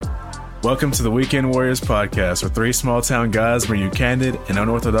Welcome to the Weekend Warriors podcast, where three small-town guys bring you candid and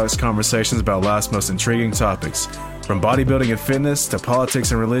unorthodox conversations about life's most intriguing topics. From bodybuilding and fitness to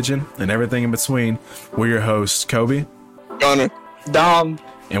politics and religion and everything in between, we're your hosts, Kobe, Connor, Dom,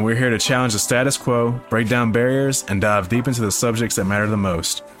 and we're here to challenge the status quo, break down barriers, and dive deep into the subjects that matter the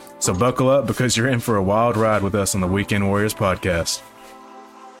most. So buckle up because you're in for a wild ride with us on the Weekend Warriors podcast.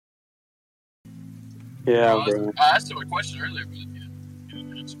 Yeah, bro. I asked him a question earlier, but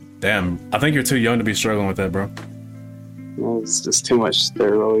Damn, I think you're too young to be struggling with that, bro. Well, it's just too much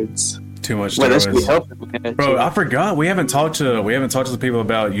steroids. Too much Well, that should be steroids. helping, man. Bro, I forgot. We haven't talked to the people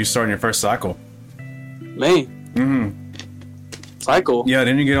about you starting your first cycle. Me? Mm-hmm. Cycle? Yeah,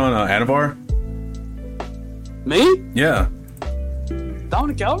 didn't you get on Anavar? Me? Yeah.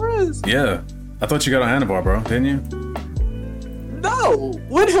 Dominic Alvarez? Yeah. I thought you got on Anavar, bro. Didn't you? No!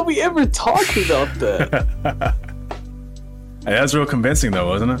 When have we ever talked about that? Hey, that was real convincing, though,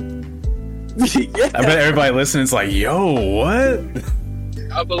 wasn't it? Yeah. I bet everybody listening's like, yo, what?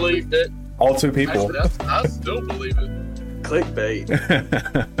 I believed it. All two people. Actually, I still believe it. Clickbait.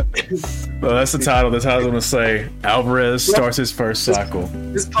 Well, that's the title. The title's going to say, Alvarez starts his first cycle.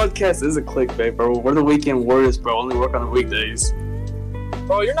 This podcast is a clickbait, bro. We're the Weekend Warriors, bro. Only work on the weekdays.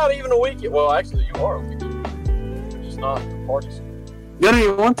 Bro, you're not even a weekend. Well, actually, you are a weekend. You're just not parties. Yo, do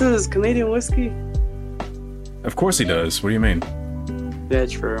you want this Canadian whiskey? Of course he does. What do you mean? Yeah,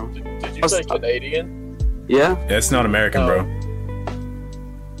 true. Did you say Canadian? Yeah? It's not American, bro.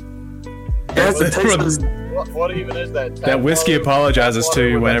 Yeah, it's a Texas. What even is that? That whiskey apologizes to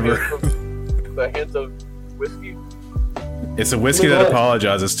you whenever... The hint of whiskey. It's a whiskey that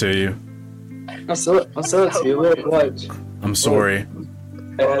apologizes to you. I'll sell it to you. Look, watch. I'm sorry.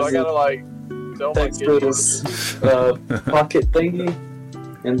 Bro, I gotta like tell my Texas kids. pocket thingy,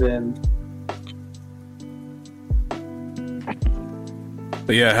 and then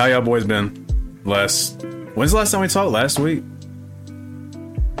But yeah, how y'all boys been? When's the last time we talked? Last week?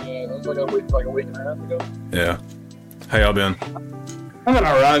 Yeah, that was like a week and a half ago. Yeah. How y'all been? I'm been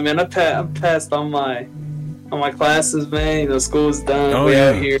alright, man. I passed on my classes, man. You know, school's done. Oh, we yeah.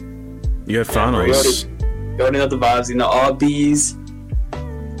 out here You had finals. going out the vibes. You know, all B's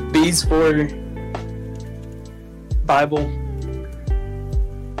for Bible.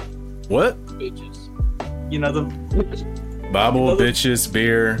 What? Bitches. You know the Bible, bitches,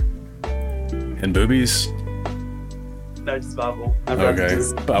 beer, and boobies? no, just Bible. Okay.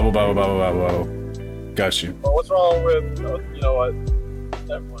 Bible. Got you. Well, what's wrong with, you know what?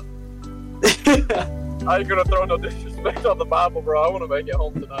 Never mind. I ain't gonna throw no disrespect on the Bible, bro. I want to make it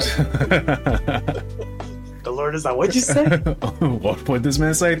home tonight. The Lord is like, what'd you say? What would this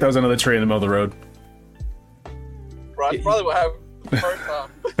man say? That was another tree in the middle of the road. Bro, that's probably what happened the first time.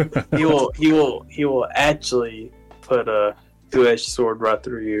 he will actually put a two-edged sword right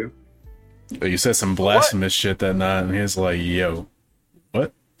through you. But you said some blasphemous shit that night, and he was like, yo.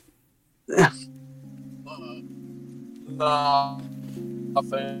 What? Nah,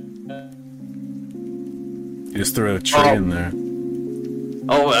 nothing. You just threw a tree in there.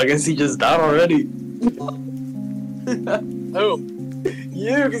 Oh, I guess he just died already. Who?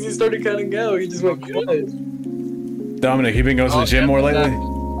 Yeah, because he started cutting out. He just went quiet. Dominic, you been going to the gym more lately?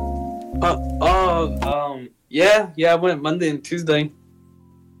 Yeah, I went Monday and Tuesday.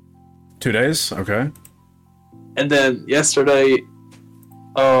 2 days? Okay. And then yesterday,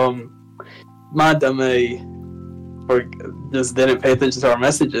 my dummy just didn't pay attention to our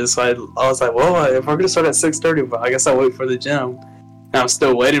messages. So I was like, well, if we're going to start at 6:30, well, I guess I'll wait for the gym. And I'm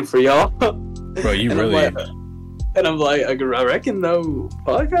still waiting for y'all. Bro, you and really... I'm like, I reckon no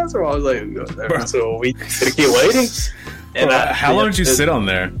podcast? Or I was like, so we gonna keep waiting? And Bro, how long did you sit on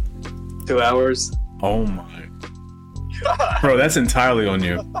there? 2 hours. Oh my... Bro, that's entirely on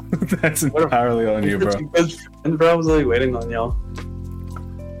you. That's entirely on you, bro. And bro, I was like waiting on y'all.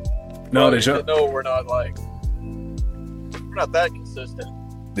 No, Bro, did you? No, we're not that consistent.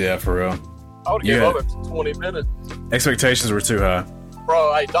 Yeah, for real. I would give up at 20 minutes. Expectations were too high.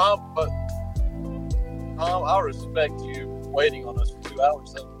 Bro, hey, Dom, but I respect you waiting on us for 2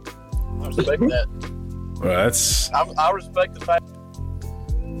 hours, though. I respect that. Well, that's... I respect the fact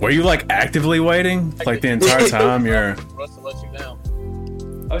Were you, like, actively waiting? Like, the entire time you're... for us to let you down.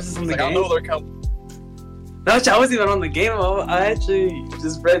 I was just on the Like, I game. know they're coming. No, actually, I wasn't even on the game. I actually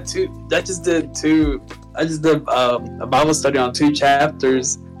just read two. I just did a Bible study on 2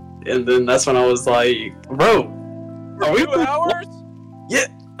 chapters, and then that's when I was like, bro, are we 2 hours? Yeah.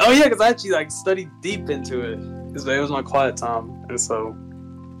 Oh yeah, because I actually like studied deep into it because it was my quiet time,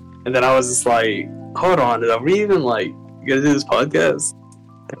 and then I was just like, hold on, are we even like gonna do this podcast?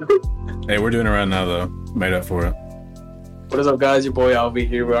 Hey, we're doing it right now, though. Made up for it. What is up, guys? Your boy Alvi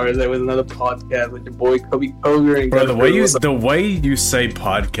here. We're always with another podcast with your boy Kobe Koger and Bro, the way you say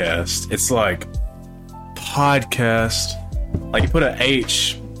podcast, it's like podcast. Like you put an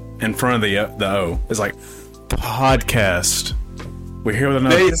H in front of the O. It's like podcast. We're here with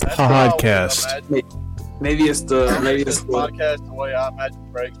another podcast. Maybe it's the podcast. The way I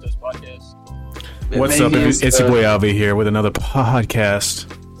imagine breaks this podcast. What's up? It's your boy Alvi here with another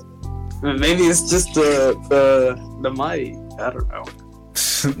podcast. Maybe it's just the mic. I don't know.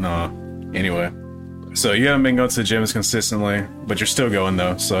 No. Anyway, so you haven't been going to the gyms consistently, but you're still going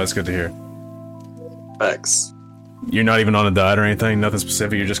though, so that's good to hear. Facts. You're not even on a diet or anything, nothing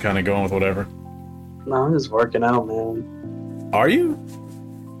specific. You're just kind of going with whatever. No, I'm just working out, man. Are you?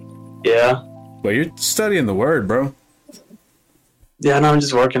 Yeah. Well, you're studying the word, bro. Yeah, no, I'm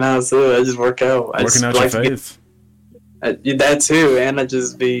just working out too. I just work out. Working out your faith. That too, and I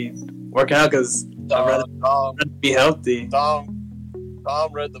just be working out because I'd rather be healthy. Tom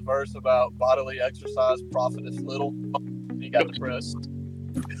read the verse about bodily exercise profiteth little. He got depressed.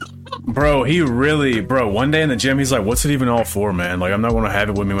 Bro, one day in the gym, he's like, what's it even all for, man? Like, I'm not going to have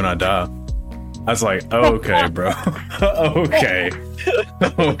it with me when I die. I was like, oh, okay, bro. Okay.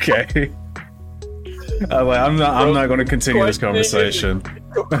 Okay. I'm not going to continue this conversation.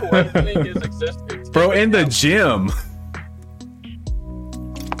 Bro, in the gym.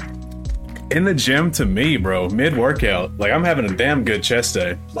 In the gym to me, bro, mid-workout. Like, I'm having a damn good chest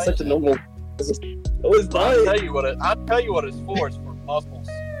day. It's such a normal... I'll tell you what it's for. It's for muscles.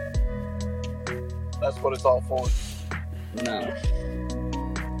 That's what it's all for.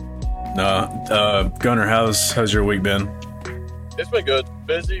 No. Gunner, how's your week been? It's been good.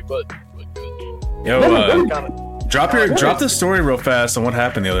 Busy, but good. Yo, drop the story real fast on what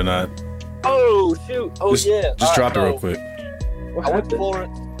happened the other night. Oh, shoot. Oh, yeah. Just drop it real quick. I went to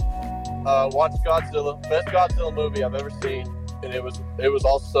Florence, watched Godzilla. Best Godzilla movie I've ever seen. And it was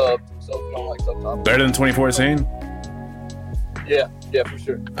all subbed, so if you don't like subtitles. Better than 2014? Yeah, for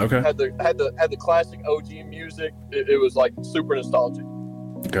sure. Okay. Had the classic OG music. It was like super nostalgic.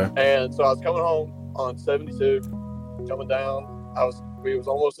 Okay. And so I was coming home on 72, coming down. We was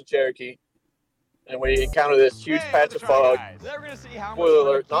almost in Cherokee, and we encountered this huge patch of fog. Spoiler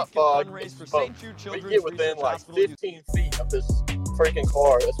alert, not fog, it's smoke. We get within like 15 feet of this freaking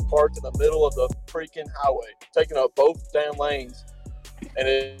car that's parked in the middle of the freaking highway, taking up both damn lanes, and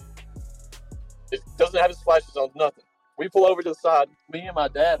it doesn't have its flashes on, nothing. We pull over to the side. Me and my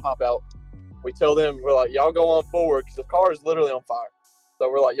dad hop out. We tell them, we're like, y'all go on forward because the car is literally on fire. So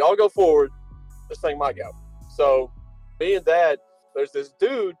we're like, y'all go forward. This thing might go. So me and Dad, there's this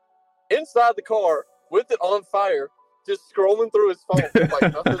dude inside the car with it on fire, just scrolling through his phone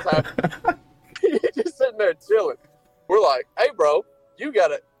like nothing's happening. He's just sitting there chilling. We're like, hey, bro, you got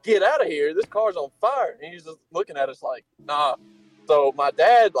to get out of here. This car's on fire. And he's just looking at us like, nah. So my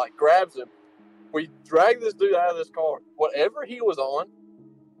dad, like, grabs him. We drag this dude out of this car. Whatever he was on,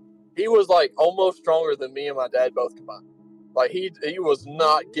 he was, like, almost stronger than me and my dad both combined. Like, he was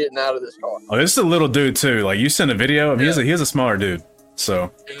not getting out of this car. Oh, this is a little dude, too. Like, you sent a video. I mean, he's a smaller dude,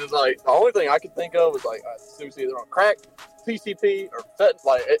 so. It was, like, the only thing I could think of was, like, he was either on crack, PCP, or fentanyl.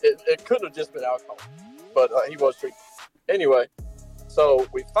 Like, it couldn't have just been alcohol. But he was treated. Anyway, so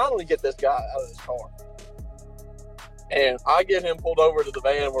we finally get this guy out of this car. And I get him pulled over to the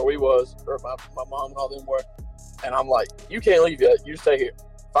van where we was, or my mom and all them were. And I'm like, you can't leave yet. You stay here.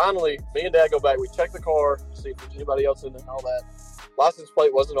 Finally, me and Dad go back. We check the car, see if there's anybody else in there and all that. License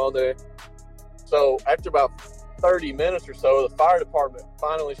plate wasn't on there. So after about 30 minutes or so, the fire department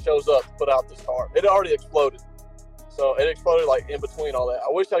finally shows up to put out this car. It already exploded. So it exploded like in between all that.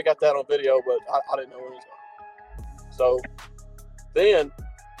 I wish I got that on video, but I didn't know where it was going. So then,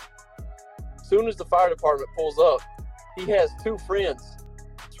 as soon as the fire department pulls up, he has two friends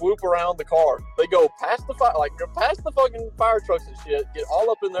swoop around the car. They go past the past the fucking fire trucks and shit, get all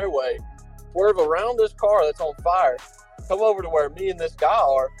up in their way, swerve around this car that's on fire, come over to where me and this guy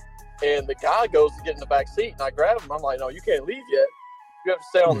are, and the guy goes to get in the back seat, and I grab him. I'm like, no, you can't leave yet. You have to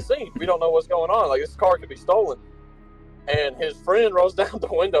stay on the scene. We don't know what's going on. Like, this car could be stolen. And his friend rolls down the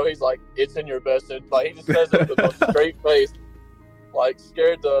window. He's like, it's in your best interest. Like, he just says it with the most straight face, like,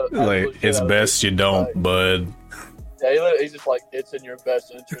 scared to... Like, it's best you don't, like, bud. Yeah, he's just like, it's in your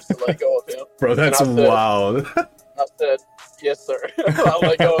best interest to let go of him. Bro, that's wild. I said, yes, sir. I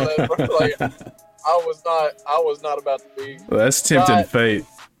let go of that, bro. Like, I was not about to be... Well, that's tempting fate.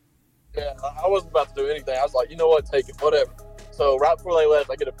 Yeah, I wasn't about to do anything. I was like, you know what, take it, whatever. So right before they left,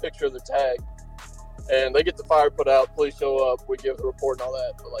 I get a picture of the tag. And they get the fire put out, police show up, we give the report and all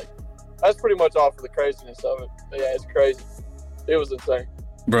that. But, like, that's pretty much all for the craziness of it. But yeah, it's crazy. It was insane.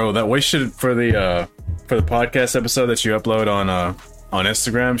 Bro, that we should for the podcast episode that you upload on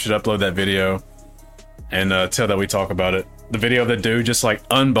Instagram, should upload that video and tell that we talk about it. The video of the dude just like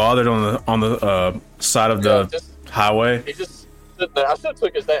unbothered on the side of the highway. He just stood there. I should have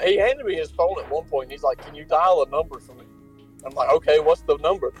took his name. He handed me his phone at one point. And he's like, "Can you dial a number for me?" I'm like, "Okay, what's the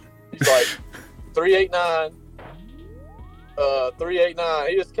number?" He's like, 389. 389.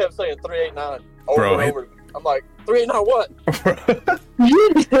 He just kept saying 389 over and over. I'm like, 389 what?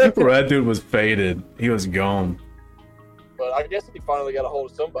 Bro, that dude was faded. He was gone. But I guess he finally got a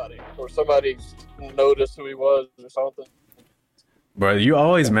hold of somebody, or somebody noticed who he was, or something. Bro, you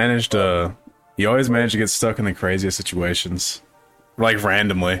always manage to get stuck in the craziest situations, like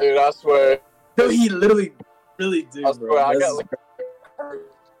randomly. Dude, I swear. No, he literally really did. I swear, I got like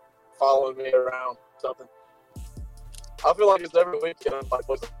following me around something. I feel like it's every weekend. I'm like,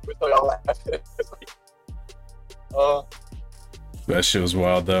 what's y'all laughing? That shit was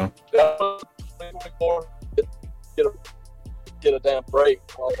wild though. 2024, get a damn break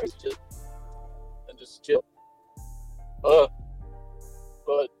while we just chill. But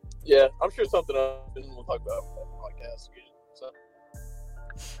yeah, I'm sure something else we'll talk about on that podcast again.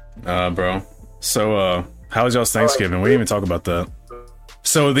 So. Bro. So how was y'all's Thanksgiving? We didn't even talk about that.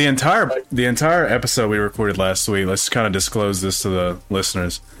 So the entire episode we recorded last week, let's kind of disclose this to the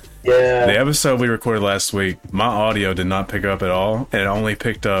listeners. Yeah. The episode we recorded last week, my audio did not pick up at all, and it only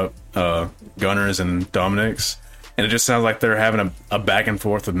picked up Gunner's and Dominic's, and it just sounds like they're having a back and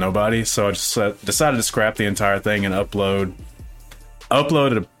forth with nobody. So I just decided to scrap the entire thing and uploaded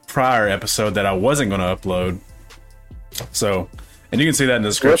a prior episode that I wasn't going to upload. So, and you can see that in the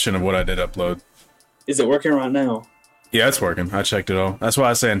description of what I did upload. Is it working right now? Yeah, it's working. I checked it all. That's why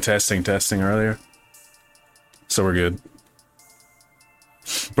I said testing earlier. So we're good.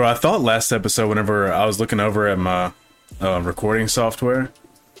 Bro, I thought last episode, whenever I was looking over at my recording software,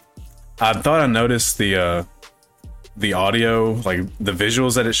 I thought I noticed the audio, like the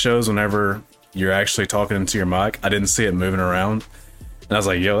visuals that it shows whenever you're actually talking into your mic. I didn't see it moving around. And I was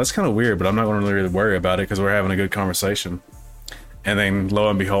like, yo, that's kind of weird, but I'm not going to really worry about it because we're having a good conversation. And then lo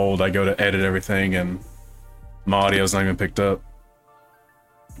and behold, I go to edit everything and my audio's not even picked up.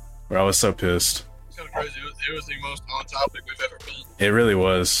 Bro, I was so pissed. It's kind of crazy. It was the most on topic we've ever been. It really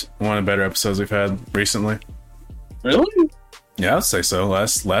was one of the better episodes we've had recently. Really? Yeah, I'd say so.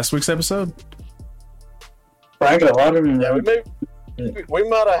 Last week's episode. I got a lot of them. Yeah, we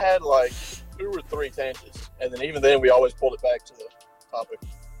might have had like 2 or 3 tangents, and then even then we always pulled it back to the topic.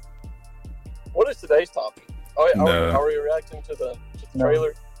 What is today's topic? Oh, yeah, are we reacting to the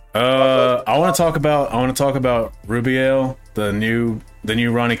trailer? I want to talk about Rubiel, the new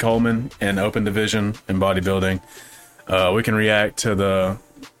Ronnie Coleman in open division and bodybuilding. We can react to the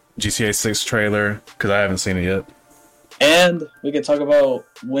GTA6 trailer because I haven't seen it yet. And we can talk about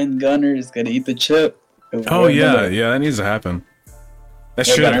when Gunner is gonna eat the chip. Oh yeah, that needs to happen. That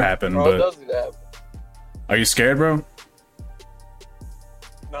should have happened, bro, but it does need to happen. Are you scared, bro?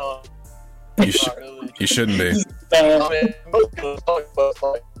 No, You really. You shouldn't be. I mean, most people talk about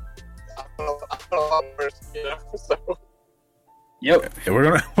like I don't know, you know, so. Yep. Yeah,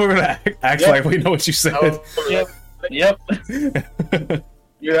 we're gonna act like we know what you said. Yep.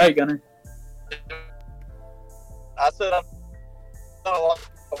 You're right, Gunner. I said I'm not a lot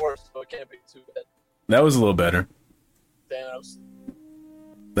worse, so it can't be too bad. That was a little better. Thanos.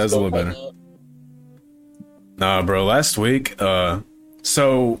 That was a little better. Nah, bro. Last week,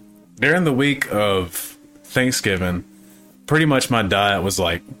 so during the week of Thanksgiving, pretty much my diet was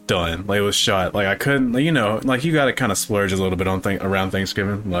like done. Like it was shot. Like I couldn't, you know, like you got to kind of splurge a little bit on around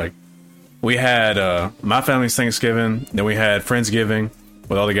Thanksgiving. Like we had my family's Thanksgiving, then we had Friendsgiving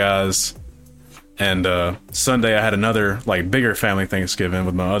with all the guys, and Sunday I had another like bigger family Thanksgiving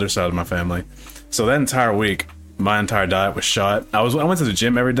with my other side of my family. So that entire week, my entire diet was shot. I went to the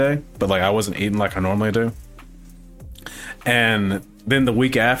gym every day, but like I wasn't eating like I normally do. And then the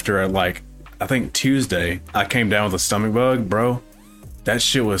week after, like I think Tuesday, I came down with a stomach bug, bro. That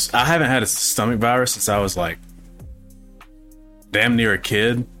shit was... I haven't had a stomach virus since I was like damn near a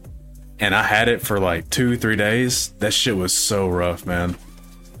kid. And I had it for like 2-3 days. That shit was so rough, man.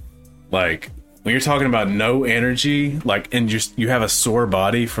 Like when you're talking about no energy, like, and you have a sore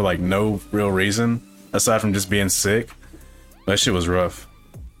body for like no real reason aside from just being sick, that shit was rough.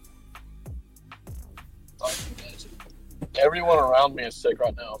 Everyone around me is sick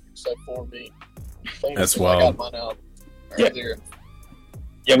right now except for me. That's wild. I got mine out earlier.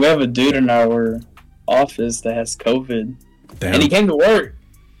 Yeah, we have a dude in our office that has COVID. Damn. And he came to work.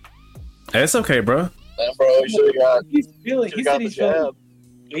 Hey, it's okay, bro. Damn, bro, you should have got.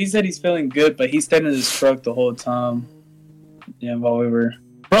 He said he's feeling good, but he stayed in his truck the whole time. Yeah, while we were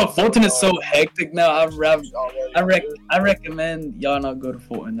Bro, Fulton is so hectic now. I recommend y'all not go to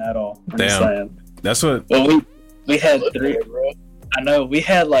Fulton at all. I'm just saying. That's what. Well, we had 3. I know we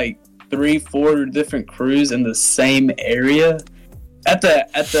had like 3-4 different crews in the same area. At the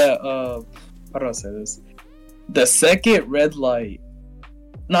how do I say this? The second red light.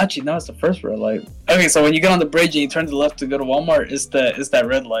 No, actually, no, it's the first red light. Okay, so when you get on the bridge and you turn to the left to go to Walmart, it's that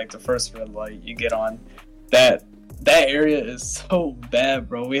red light, the first red light you get on. That area is so bad,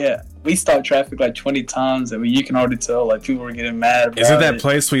 bro. We stopped traffic like 20 times, and you can already tell like people were getting mad. Is it that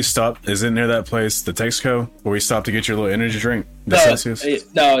place we stopped? Is it near that place, the Texaco, where we stopped to get your little energy drink? No,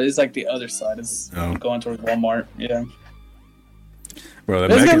 it's like the other side. It's going towards Walmart. Yeah. Bro,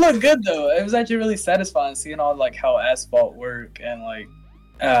 it was gonna look good though. It was actually really satisfying seeing all like how asphalt work and like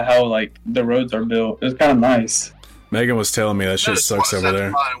how like the roads are built. It was kind of nice. Megan was telling me that shit sucks over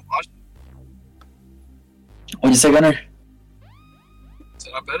there. What'd you say, Gunner?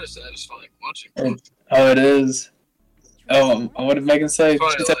 I bet it's satisfying watching. Oh, it is. Oh, what did Megan say?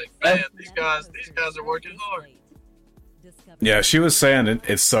 She said, man, these guys are working hard. Yeah, she was saying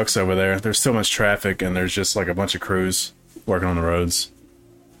it sucks over there. There's so much traffic, and there's just like a bunch of crews working on the roads.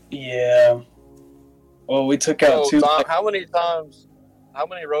 Yeah. Well, we took out 2. How many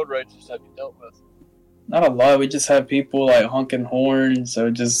road rages have you dealt with? Not a lot. We just have people like honking horns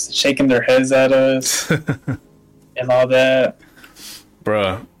or just shaking their heads at us and all that.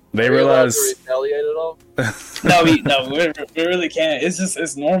 Bruh, they realize. To retaliate at all? No, we really can't.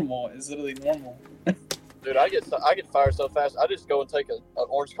 It's normal. It's literally normal. Dude, I get fired so fast. I just go and take an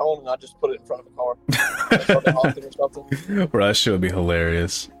orange cone and I just put it in front of a car. Or something. Bro, that shit would be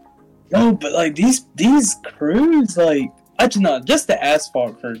hilarious. No, but like these crews, like actually no, just the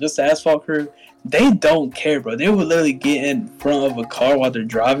asphalt crew. They don't care, bro. They would literally get in front of a car while they're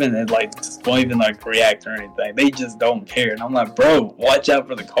driving and like just don't even like react or anything. They just don't care. And I'm like, bro, watch out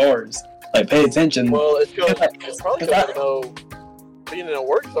for the cars. Like, pay attention. Well, it's probably going being in a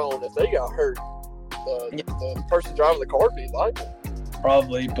work zone. If they got hurt, the person driving the car would be liable.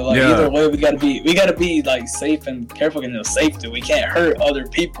 Probably, but like either way, we gotta be like safe and careful in the safety. We can't hurt other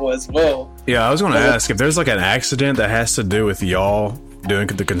people as well. Yeah, I was gonna ask if there's like an accident that has to do with y'all doing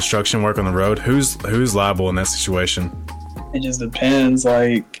the construction work on the road. Who's liable in that situation? It just depends.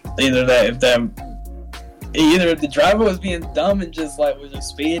 Like either the driver was being dumb and just like was just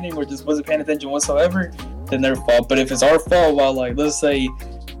speeding or just wasn't paying attention whatsoever, then their fault. But if it's our fault, while like let's say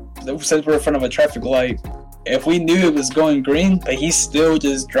since we're in front of a traffic light, if we knew it was going green, but he still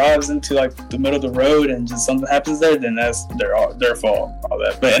just drives into like the middle of the road and just something happens there, then that's their fault. All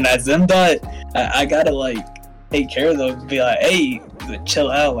that. But and as MDOT, I gotta like take care of them. Be like, hey, chill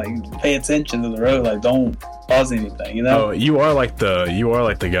out. Like, pay attention to the road. Like, don't cause anything. You know. Oh, you are like the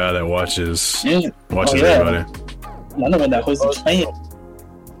guy that watches everybody. I'm the one that holds the plan.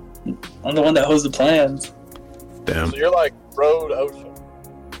 I'm the one that holds the plans. Damn. So you're like road OSHA.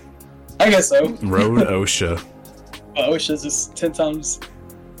 I guess so. Road OSHA. OSHA's just 10 times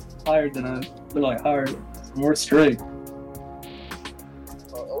higher than us. They're like higher, more strict.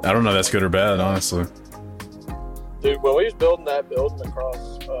 I don't know if that's good or bad, honestly. Dude, when we was building that building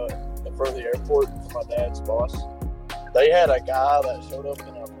across in front of the airport for my dad's boss, they had a guy that showed up in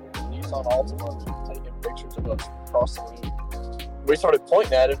a Nissan Altima taking pictures of us across the road. We started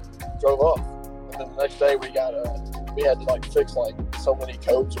pointing at him, drove off, and then the next day we had to like fix like so many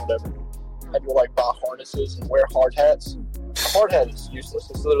codes or whatever. Had to like buy harnesses and wear hard hats. A hard hat is useless.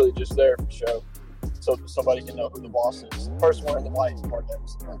 It's literally just there for show, so somebody can know who the boss is. The person wearing the white hard hat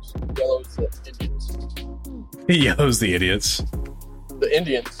is the boss. Yellow is the Indians. Yellow's the idiots. The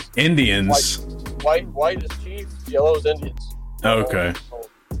Indians. Indians. White is chief. Yellow is Indians. Okay.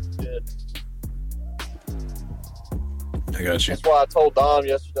 Yeah. I got you. That's why I told Dom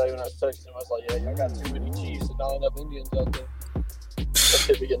yesterday when I was texting him. I was like, "Yeah, y'all got too many chiefs and not enough Indians out there. That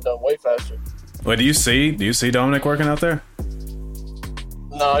should be getting done way faster." Wait, do you see Dominic working out there?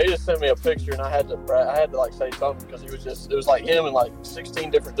 No, he just sent me a picture, and I had to like say something because it was like him and like 16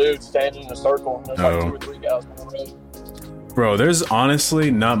 different dudes standing in a circle, and there's like 2 or 3 guys on the road. Bro, there's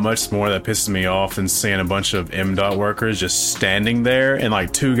honestly not much more that pisses me off than seeing a bunch of MDOT workers just standing there and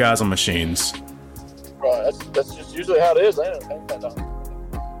like 2 guys on machines. Bro, that's just usually how it is. Ain't that dumb.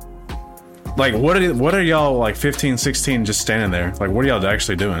 Like, what are y'all like 15, 16 just standing there? Like, what are y'all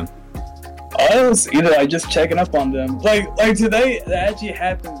actually doing? I was either like just checking up on them. Like today, that actually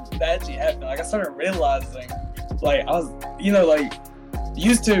happened. Like I started realizing, like I was, like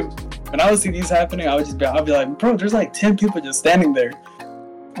used to when I would see these happening, I'd be like, bro, there's like 10 people just standing there.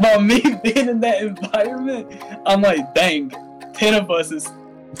 But me being in that environment, I'm like, dang, 10 of us is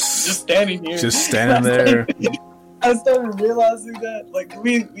just standing here. Just standing there. I started realizing that, like,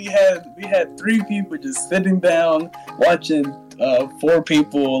 we had 3 people just sitting down watching 4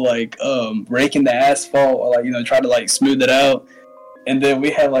 people like raking the asphalt or like try to like smooth it out, and then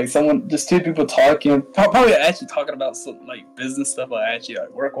we had like just 2 people talking, probably actually talking about some like business stuff, like actually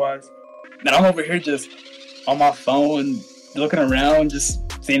like work wise. And I'm over here just on my phone looking around, just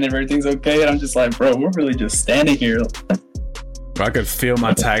seeing if everything's okay, and I'm just like, bro, we're really just standing here. I could feel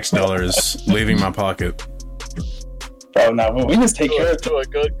my tax dollars leaving my pocket. Bro, no, but we just take care of it to a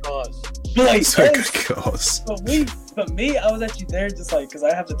good cause. like It's a good cause. But me, I was actually there just like because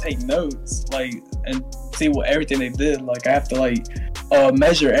I have to take notes, like, and see what everything they did. Like I have to like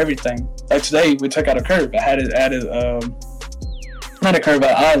measure everything. Like today, we took out a curve. I had it added not a curve,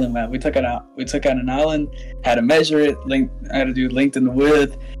 an island, man. We took out an island, had to measure it, I had to do length and the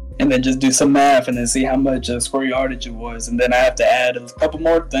width, and then just do some math and then see how much square yardage it was. And then I have to add a couple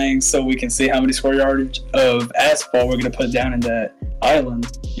more things so we can see how many square yardage of asphalt we're going to put down in that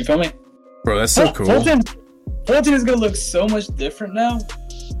island. You feel me? Bro, that's so cool. Fulton is going to look so much different now.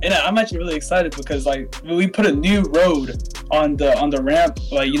 And I'm actually really excited because like we put a new road on the ramp.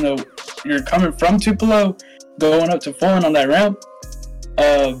 Like, you're coming from Tupelo, going up to Fulton on that ramp.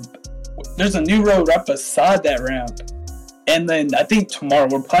 There's a new road right beside that ramp. And then I think tomorrow,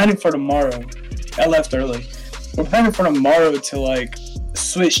 we're planning for tomorrow. I left early. We're planning for tomorrow to like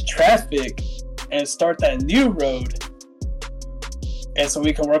switch traffic and start that new road. And so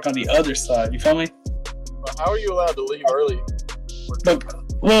we can work on the other side. You feel me? How are you allowed to leave early?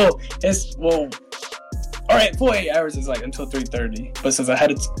 All right, full 8 hours is like until 3:30. But since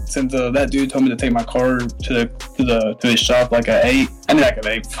that dude told me to take my car to his shop like at 8, I mean like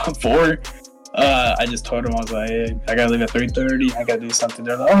at 4. I just told him, I was like, hey, I gotta leave at 3:30. I gotta do something.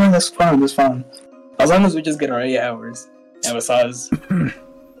 They're like, oh, that's fine. As long as we just get our 8 hours, and besides,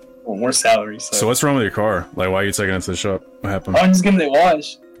 more salary. So what's wrong with your car? Like, why are you taking it to the shop? What happened? I'm just getting it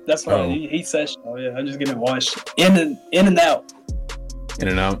washed. That's why he said, oh yeah, I'm just getting it washed in and out. In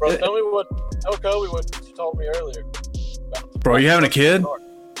and out. Bro, tell Kobe what you told me earlier. Bro, you having a kid?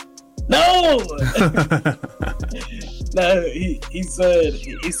 No. No, he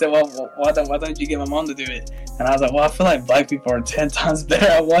said, well, why don't you get my mom to do it? And I was like, well, I feel like black people are 10 times better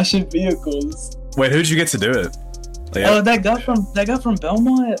at washing vehicles. Wait, who'd you get to do it? Like, oh, that guy from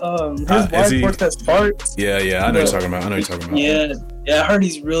Belmont. His wife worked at Sparks. Yeah, I know what you're talking about. Yeah, I heard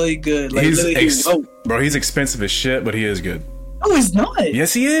he's really good. Like, bro, he's expensive as shit, but he is good. No, he's not.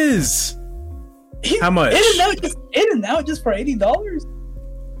 Yes, he is. How much? In and out just for $80.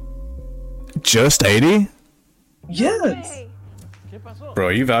 Just 80? Yes. Bro,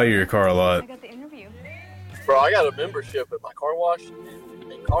 you value your car a lot. I got the interview. Bro, I got a membership at my car wash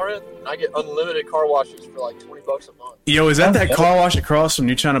in Corinth, and I get unlimited car washes for like $20 a month. Yo, is that car wash across from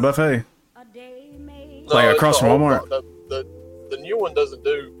New China Buffet? No, like across from Walmart? The new one doesn't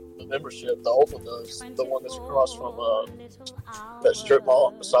do the membership. The old one does. The one that's across from that strip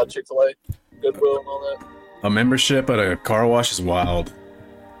mall beside Chick-fil-A, Goodwill, and all that. A membership at a car wash is wild.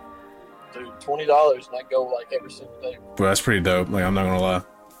 Dude, $20, and I go like every single day. Bro, that's pretty dope. Like, I'm not gonna lie.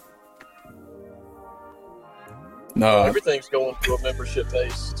 No. Everything's going to a membership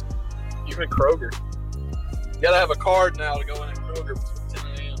base. Even Kroger. You gotta have a card now to go in at Kroger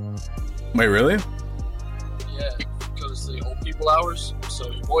between 10 a.m. Wait, really? Yeah, because it's the old people hours. So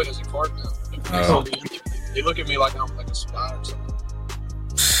your boy has a card now. Oh. They look at me like I'm like a spy or something.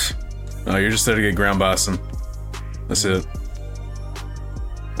 Oh, you're just there to get ground bison. That's it.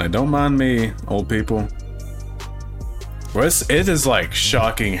 Like, don't mind me, old people. Well, it is like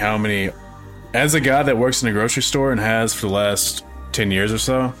shocking how many, as a guy that works in a grocery store and has for the last 10 years or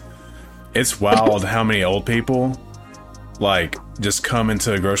so, it's wild how many old people like just come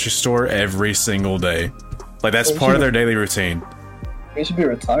into a grocery store every single day. Like, that's part of their daily routine. They should be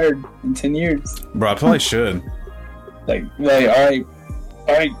retired in 10 years. Bro, I probably should. Like, all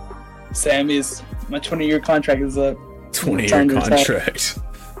right, Sammy, my 20-year contract is up. 20-year contract.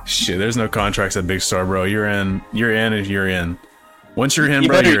 Shit, there's no contracts at Big Star, bro. You're in, and you're in. Once you're in,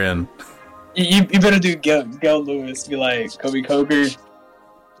 bro, you're in. You better do Gail Lewis. Be like, Kobe Coker,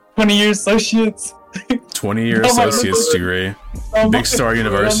 20 years associates. 20-year associate's degree. Big Star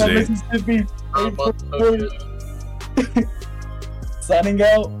University. Signing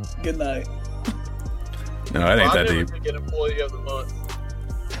out. Good night. No, it ain't that deep. I never get employee of the month.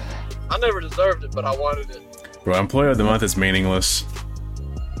 I never deserved it, but I wanted it. Bro, employee of the month is meaningless.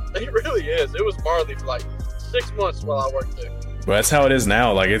 It really is. It was Marley for like 6 months while I worked there. But that's how it is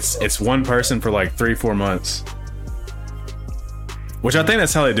now. Like, it's one person for like 3-4 months. Which I think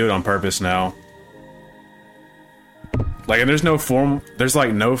that's how they do it on purpose now. Like, and there's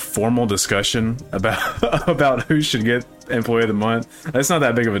like no formal discussion about about who should get Employee of the Month. That's not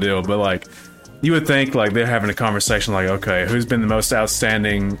that big of a deal, but like, you would think like they're having a conversation like, okay, who's been the most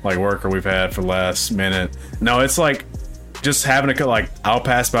outstanding like worker we've had for the last minute? No, it's like just having a like, I'll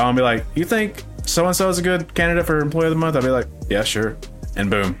pass by and be like, you think so and so is a good candidate for Employee of the Month? I'll be like, yeah, sure, and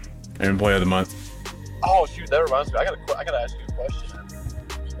boom, Employee of the Month. Oh shoot, that reminds me. I gotta ask you a question.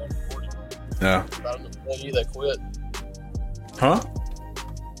 Yeah. About an employee that quit. Huh?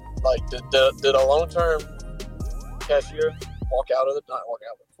 Like, did a long-term cashier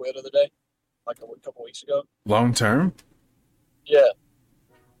quit of the day, like a couple weeks ago? Long term? Yeah.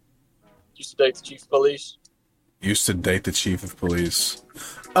 Used to date the chief of police. Used to date the chief of police.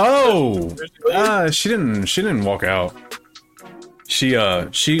 Oh, she didn't walk out.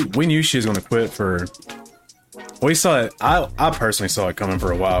 We knew she was gonna quit for. We saw it. I personally saw it coming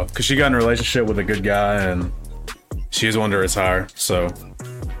for a while because she got in a relationship with a good guy and she was wanting to retire. So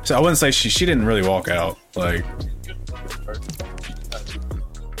I wouldn't say she didn't really walk out. Like,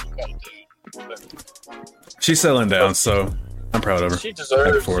 she's settling down, so I'm proud of her. She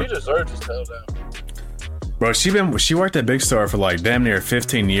deserves to settle down. Bro, she worked at Big Star for like damn near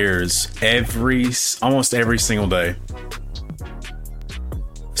 15 years, almost every single day.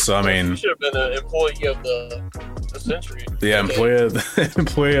 So I mean, she should have been an employee of the century. Yeah,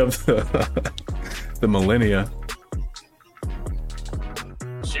 employee of the millennia.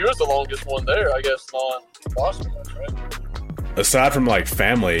 She was the longest one there, I guess, non-Boston, right? Aside from like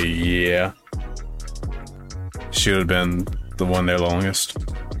family, yeah, she would have been the one there longest.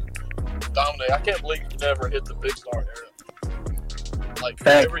 Dominic, I can't believe you never hit the Big Star era. Like,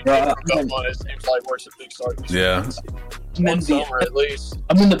 Fact, every day you come on, it seems like works at Big Star. Yeah. One summer at least.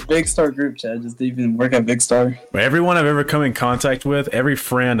 I'm in the Big Star group chat. Just even work at Big Star. Everyone I've ever come in contact with, every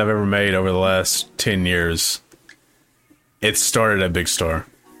friend I've ever made over the last 10 years, it started at Big Star.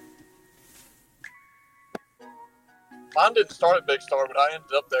 Mine didn't start at Big Star, but I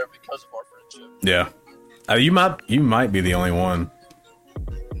ended up there because of our friendship. Yeah. You might be the only one.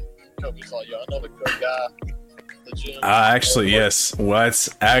 Kobe's like, yo, I know the good guy at the gym. Actually, yes. Well, that's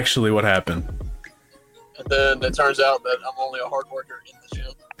actually what happened. And then it turns out that I'm only a hard worker in the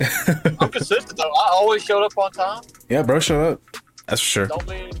gym. I'm consistent, though. I always showed up on time. Yeah, bro, showed up. That's for sure. Don't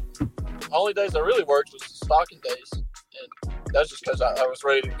mean the only days I really worked was the stocking days. And that's just because I was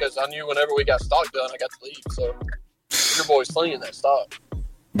ready, because I knew whenever we got stock done, I got to leave. So your boy's slinging that stock.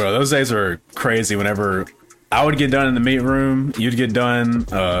 Bro, those days were crazy. Whenever I would get done in the meat room, you'd get done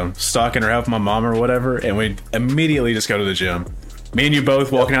stocking or helping my mom or whatever, and we'd immediately just go to the gym. Me and you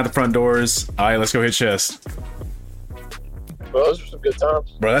both walking out the front doors. All right, let's go hit chest. Well, those were some good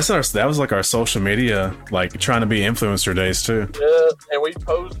times. Bro, that was like our social media, like trying to be influencer days too. Yeah, and we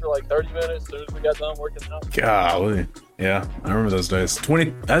posed for like 30 minutes as soon as we got done working out. Golly. Yeah, I remember those days.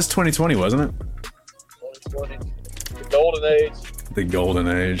 That's 2020, wasn't it? 2020. The golden age. The golden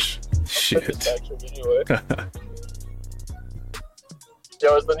age. Shit. Anyway.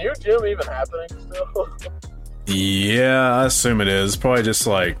 Yo, is the new gym even happening still? Yeah, I assume it is. Probably just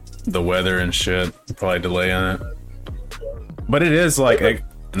like the weather and shit. Probably delaying it. But it is like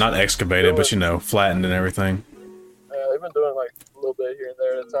not excavated, but flattened and everything. They've been doing like a little bit here and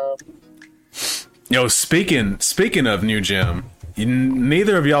there at a time. Yo, speaking of new gym,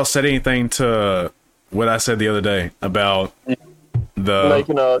 neither of y'all said anything to what I said the other day about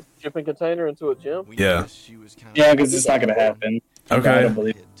making a shipping container into a gym. Yeah. Yeah, because it's not gonna happen. Okay. I don't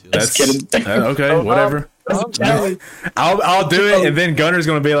believe it. That's kidding. Okay. Whatever. I'll do it, and then Gunner's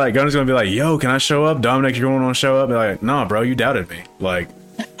gonna be like, "Yo, can I show up?" Dominic, you're going to show up? Be like, "No, bro, you doubted me." Like,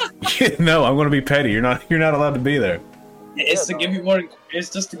 no, I'm gonna be petty. You're not allowed to be there. It's to give you more. It's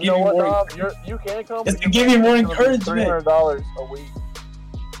just to give you you more. You can come. It's to give you more encouragement. $300 a week.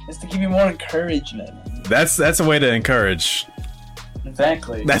 It's to give you more encouragement. That's a way to encourage.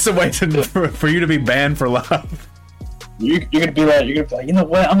 Exactly. That's a way for you to be banned for life. You're gonna be like, you know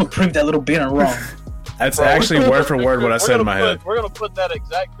what? I'm gonna prove that little Banner wrong. That's actually word for word what I said in my head. We're gonna put that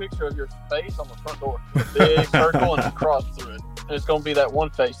exact picture of your face on the front door, a big circle and a cross through it, and it's gonna be that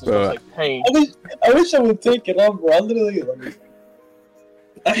one face. It's gonna say pain. I wish I would take it off, bro. Literally,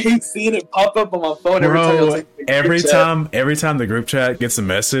 I hate seeing it pop up on my phone every time the group chat gets a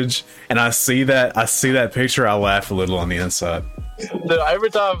message and I see that picture, I laugh a little on the inside. Dude, every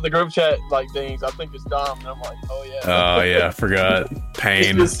time the group chat like dings, I think it's Dom, and I'm like, oh yeah. Oh yeah, I forgot.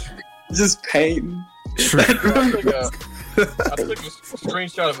 Pain. Just pain. I took a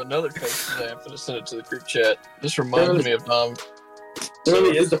screenshot of another face today. I'm gonna send it to the group chat. This reminds me of Dom. It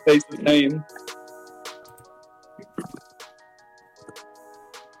really is the face of pain.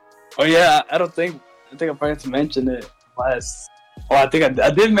 Oh yeah, I think I forgot to mention it. last. Well, I think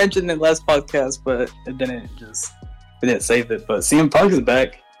I did mention it last podcast, but it didn't just. We didn't save it. But CM Punk is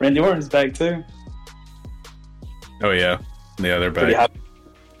back. Randy Orton's back too. Oh yeah, they're back.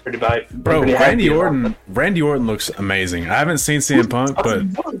 Pretty back. Bro, Randy Orton looks amazing. I haven't seen CM Punk, but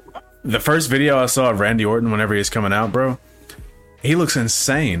the first video I saw of Randy Orton whenever he's coming out, bro, he looks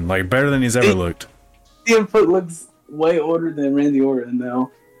insane. Like better than he's ever looked. CM Punk looks way older than Randy Orton now.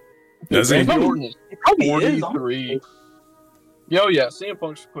 Does he? Randy Orton is Probably 43. Yo, yeah, CM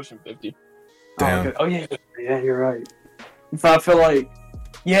Punk's pushing 50. Damn. Oh yeah, you're right. So I feel like,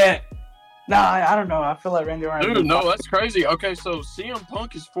 I don't know. I feel like Randy Orton. Dude, no, that's crazy. Okay, so CM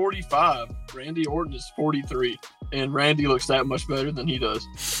Punk is 45. Randy Orton is 43. And Randy looks that much better than he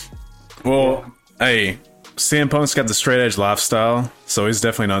does. Well, hey, CM Punk's got the straight edge lifestyle, so he's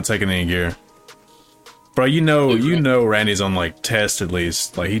definitely not taking any gear. Bro, you know Randy's on like test at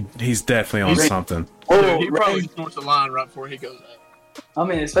least. Like he's definitely on something. Dude, he probably snorts a line right before he goes out. I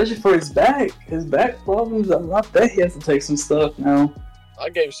mean, especially for his back problems. I bet he has to take some stuff now. I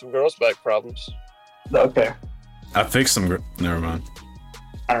gave some girls back problems. Okay. I fixed some. Never mind.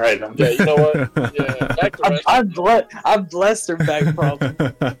 All right then. Yeah, you know what? Yeah, back to wrestling. I've blessed her back problem.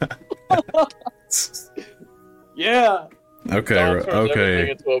 Yeah. Okay. God turns everything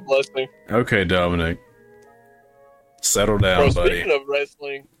Okay. into a blessing. Okay, Dominic. Settle down, Bro, buddy. speaking of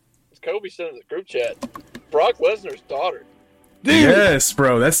wrestling, as Kobe said in the group chat, Brock Lesnar's daughter. Dude, Yes,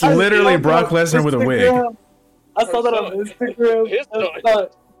 bro. That's literally Brock Lesnar with a wig. I saw that on Instagram.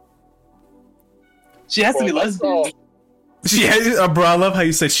 She has to be lesbian. Bro, I love how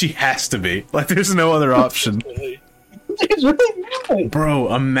you said she has to be. Like, there's no other option. She's really good.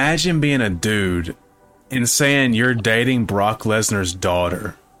 Bro, imagine being a dude and saying you're dating Brock Lesnar's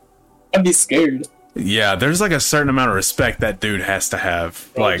daughter. I'd be scared. Yeah, there's like a certain amount of respect that dude has to have.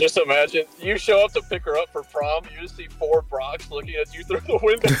 Bro, Like, just imagine you show up to pick her up for prom, you just see 4 Brocks looking at you through the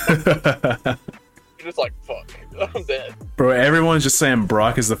window. You're just like, fuck, I'm dead. bro, everyone's just saying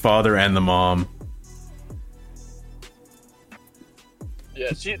Brock is the father and the mom.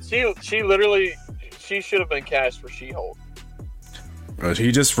 Yeah, she literally, she should have been cast for She-Hulk. Bro,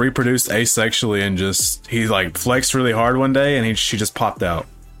 he just reproduced asexually and he like flexed really hard one day and she just popped out.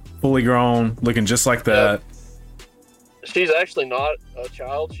 Fully grown, looking just like that. She's actually not a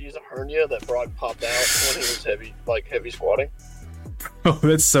child. She's a hernia that Brock popped out when he was heavy squatting. Oh,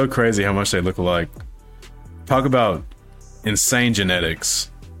 that's so crazy how much they look alike. Talk about insane genetics.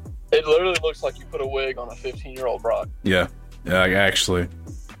 It literally looks like you put a wig on a 15-year-old Brock. Yeah, actually.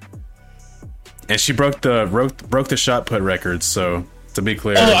 And she broke the shot put record. So to be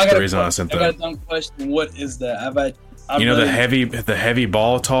clear, that's the reason I sent that. I got a dumb question. What is that? You know the heavy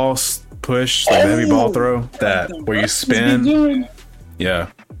ball toss push, like the heavy ball throw, that where you spin. Yeah,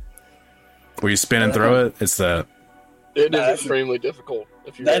 where you spin and throw it. It's that. It is extremely difficult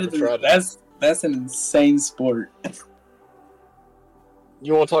if you've ever tried it. That's an insane sport.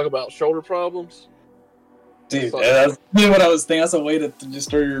 You want to talk about shoulder problems? Dude, that's what I was thinking. That's a way to just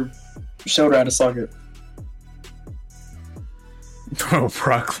throw your shoulder out of socket. Oh,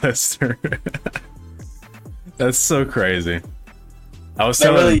 Brock Lesnar. That's so crazy. I was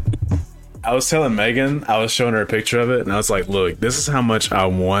telling Megan, I was showing her a picture of it, and I was like, look, this is how much I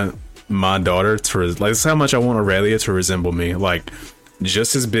want my daughter to, this is how much I want Aurelia to resemble me. Like,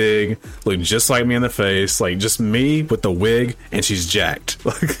 just as big, look just like me in the face, like just me with the wig, and she's jacked.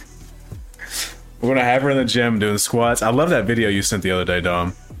 Like, we're gonna have her in the gym doing squats. I love that video you sent the other day,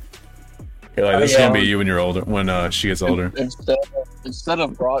 Dom. You're like, this is gonna be you when you're older, when she gets older. Instead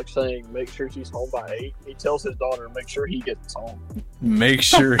of Brock saying, make sure she's home by 8, he tells his daughter, make sure he gets home. Make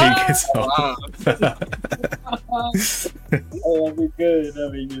sure he gets home. Oh, that'd be good.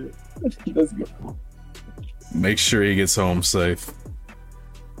 That'd be good. That's good. Make sure he gets home safe.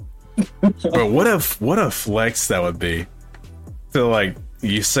 But what a flex that would be. So like,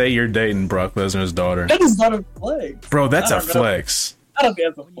 you say you're dating Brock Lesnar's daughter. That is not a flex. Bro, that's a flex. I don't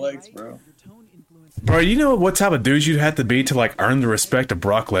think that's a flex, bro. Bro, you know what type of dude you'd have to be to like earn the respect of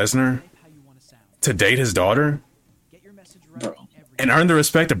Brock Lesnar? To date his daughter? Bro. And earn the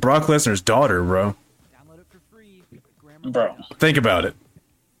respect of Brock Lesnar's daughter, bro. Bro. Think about it.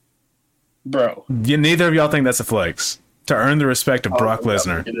 Bro. Neither of y'all think that's a flex. To earn the respect of Brock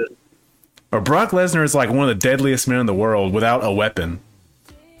Lesnar. Or Brock Lesnar is like one of the deadliest men in the world without a weapon.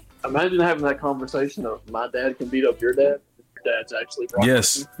 Imagine having that conversation of, my dad can beat up your dad. Your dad's actually Brock.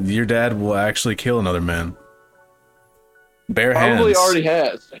 Yes, your dad will actually kill another man. Bare hands. Probably already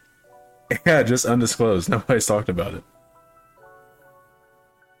has. Yeah, just undisclosed. Nobody's talked about it.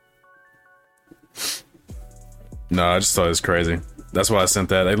 No, I just thought it was crazy. That's why I sent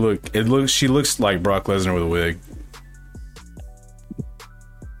that. She looks like Brock Lesnar with a wig.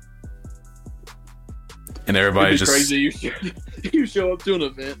 and everybody just crazy. You show up to an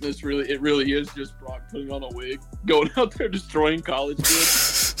event, and it really is just Brock putting on a wig, going out there destroying college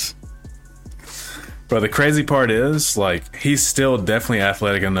kids. Bro, the crazy part is, like, he's still definitely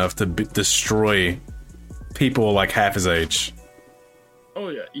athletic enough to destroy people like half his age. Oh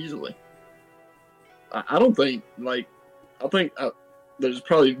yeah, easily. I don't think I think there's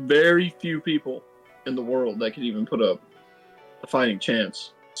probably very few people in the world that could even put up a fighting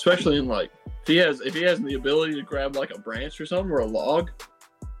chance, especially in like if he has the ability to grab like a branch or something or a log,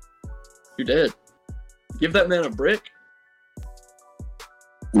 you're dead. Give that man a brick.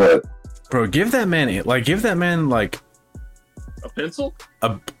 What? Bro, give that man like A pencil?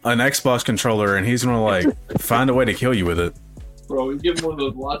 an Xbox controller, and he's gonna like find a way to kill you with it. Bro, we give him one of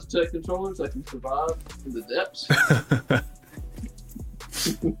those Logitech controllers that can survive in the depths.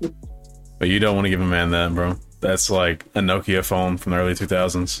 But you don't want to give a man that, bro. That's like a Nokia phone from the early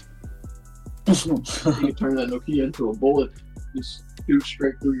 2000s. You can turn that Nokia into a bullet. Just shoot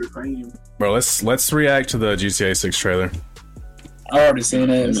straight through your cranium. Bro, let's react to the GTA 6 trailer. I already seen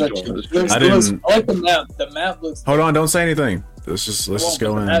it. It's I like the map. The map looks. Hold on, don't say anything. Let's just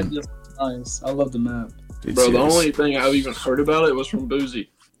go in. Nice. I love the map. Bro, the only thing I've even heard about it was from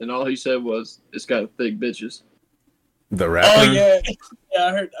Boozy, and all he said was, "It's got thick bitches." The rapper. Oh yeah,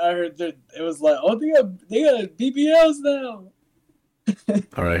 yeah. I heard that it was like, oh, they got BBLs now.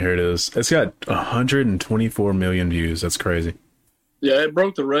 All right, here it is. It's got 124 million views. That's crazy. Yeah, it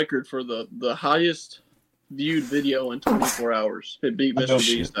broke the record for the highest viewed video in 24 hours. It beat Mr.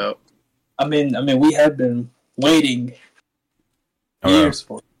 Beast out. I mean, we have been waiting years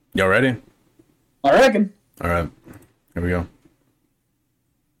for it. Y'all ready? I reckon. All right, here we go.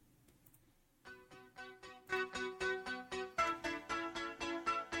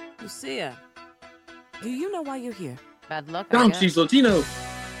 Lucia, do you know why you're here? Bad luck. Damn, she's Latino.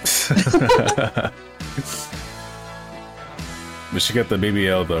 But she got the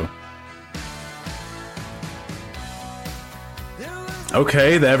BBL though.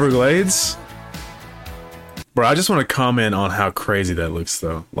 Okay, the Everglades. Bro, I just want to comment on how crazy that looks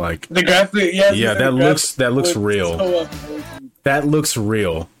though. Like the graphic, yeah, that looks real. So that looks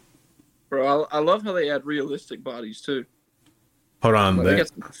real. Bro, I love how they add realistic bodies too. Hold on, they got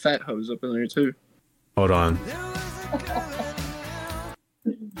some fat hoes up in there too. Hold on.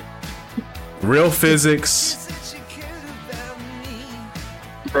 Real physics.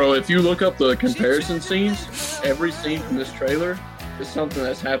 Bro, if you look up the comparison scenes, every scene from this trailer is something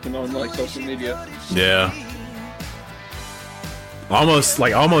that's happened on like social media. Yeah.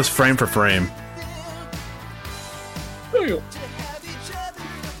 Almost frame for frame.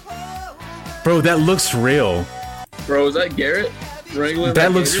 Bro, that looks real. Bro, is that Garrett? Wrangling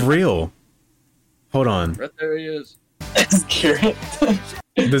that looks real. Hold on. Right there he is. That's Garrett.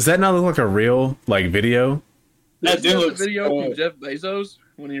 Does that not look like a real video? That dude looks video from Jeff Bezos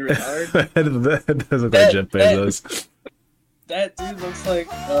when he retired. that does look like Jeff Bezos. That dude looks like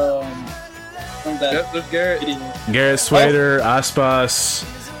from that. Yep, there's Garrett. Garrett Swader, Aspas.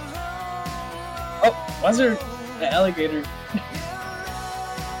 Oh, why's there an alligator?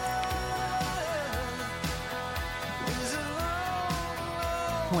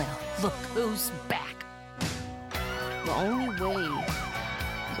 Well, look who's back. The only way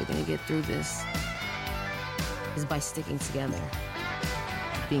we're gonna get through this is by sticking together,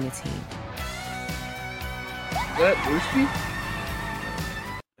 being a team. Is that Brewski?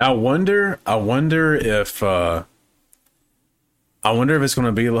 I wonder if it's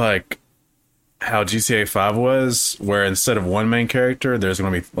gonna be like how GTA 5 was, where instead of one main character, there's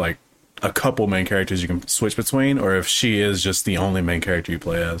gonna be like a couple main characters you can switch between, or if she is just the only main character you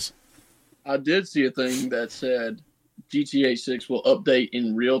play as. I did see a thing that said GTA 6 will update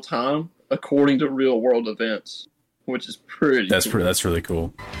in real time according to real world events, which is pretty cool. That's really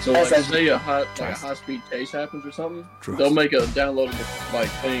cool. So like say a high speed chase happens or something, they'll make a downloadable like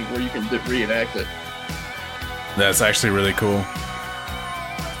thing where you can reenact it. That's actually really cool.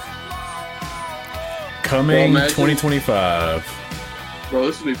 Coming 2025. Bro,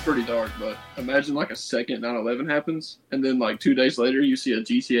 this would be pretty dark, but imagine like a second 9/11 happens, and then like 2 days later you see a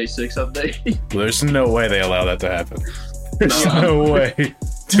GTA 6 update. There's no way they allow that to happen. There's no way.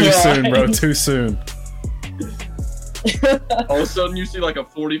 Too soon, bro. Too soon. All of a sudden you see like a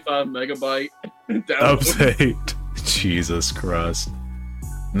 45 megabyte update. Jesus Christ.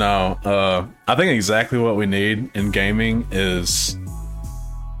 No, I think exactly what we need in gaming is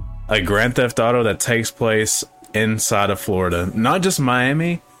a Grand Theft Auto that takes place inside of Florida. Not just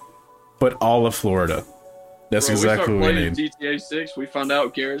Miami, but all of Florida. That's exactly what we need. GTA 6, we found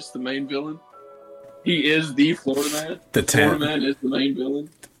out Garrett's the main villain. He is the Florida man. The Florida man is the main villain.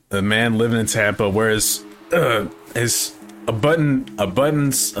 The man living in Tampa wears Is a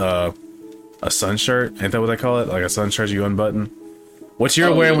buttons a sun shirt? Ain't that what they call it? Like a sun shirt you unbutton. What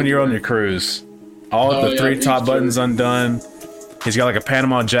you're wearing when you're on your cruise? All the three top buttons undone. He's got like a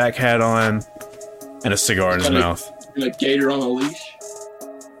Panama Jack hat on and a cigar in his mouth. A gator on a leash.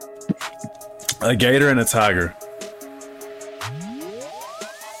 A gator and a tiger.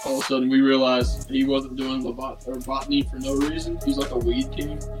 All of a sudden, we realized he wasn't doing botany for no reason. He's like a weed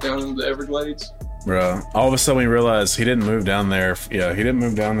king down in the Everglades. Bro, all of a sudden we realized he didn't move down there. Yeah, he didn't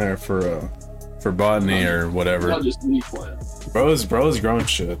move down there for botany or whatever. Not just weed plant. Bro's growing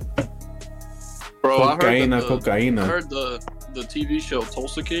shit. Bro, cocaine. I heard the TV show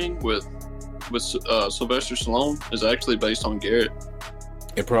Tulsa King with Sylvester Stallone is actually based on Garrett.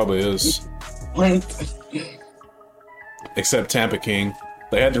 It probably is. What? Except Tampa King.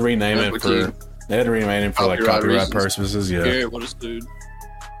 They had to rename it for like copyright purposes. Yeah. Garrett, what a dude.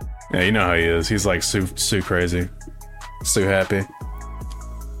 Yeah, you know how he is. He's like Sue crazy, Sue happy.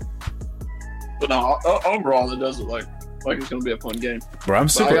 But no, overall, it does look like it's gonna be a fun game. Bro, I'm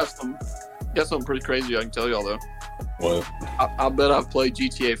super. I got something pretty crazy I can tell y'all though. What? I bet I've played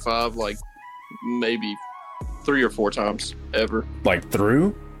GTA 5 like maybe 3 or 4 times ever. Like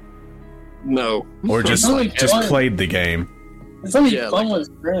through? No. Or just played the game. It's only fun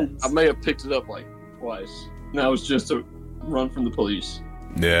with friends. I may have picked it up like twice. And that was just to run from the police.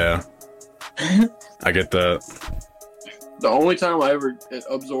 Yeah. I get that. The only time I ever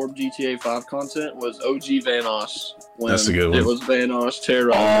absorbed GTA 5 content was OG Vanoss. That's a good one. It was Vanoss,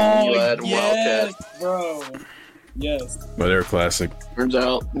 Terrorizer, Minilad, and Wildcat. Bro. Yes. But they're classic. Turns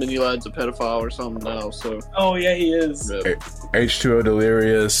out Minilad's a pedophile or something now, so. Oh, yeah, he is. Rip. H2O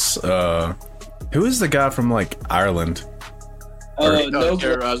Delirious. Who is the guy from like Ireland? No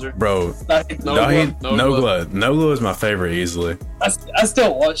Terrorizer. Bro, Nogla is my favorite easily. I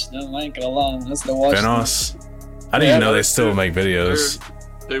still watch them. I ain't gonna lie. I still watch Vanoss. I didn't even know they still make videos.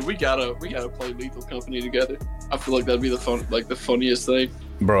 Dude, we gotta play Lethal Company together. I feel like that'd be the funniest thing.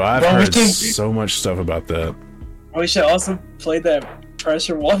 Bro, I've heard so much stuff about that. We should also play that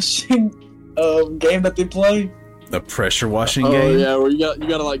pressure washing game that they play. The pressure washing game? game? Yeah, where you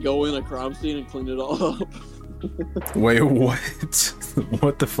gotta like go in a crime scene and clean it all up. Wait, what?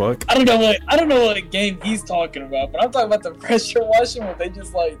 What the fuck? I don't know what game he's talking about, but I'm talking about the pressure washing where they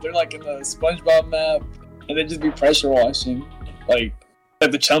just they're like in the SpongeBob map and they just be pressure washing. Like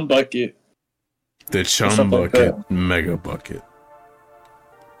the chum bucket. The chum bucket, like mega bucket.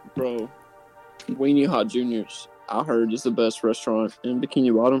 Bro, Weenie Hot Juniors, I heard is the best restaurant in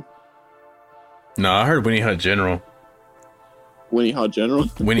Bikini Bottom. No, I heard Winnie Hut General. Winnie Hut General?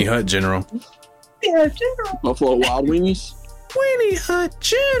 Winnie Hut General. Yeah, General. Buffalo Wild Weenies? Winnie Hut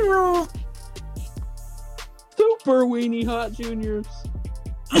General. Super Weenie Hot Juniors.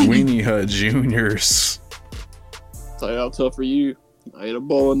 Weenie Hut Juniors. Tell you how tough are you? I ate a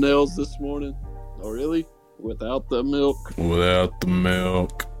bowl of nails this morning. Oh, really? Without the milk? Without the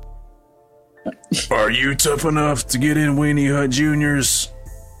milk. Are you tough enough to get in Weenie Hut Juniors?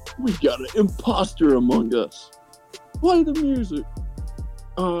 We got an imposter among us. Play the music.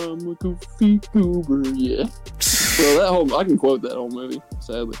 I'm a goofy goober, yeah. Bro, I can quote that whole movie,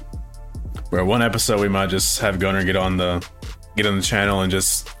 sadly. Bro, one episode we might just have Gunner get on the channel and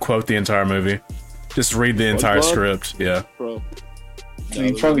just quote the entire movie. Just read the entire script, yeah. Bro.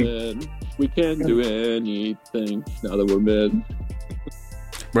 We can't do anything now that we're mid.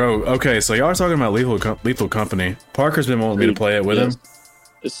 Bro, okay, so y'all are talking about Lethal Company. Parker's been wanting me to play it with him.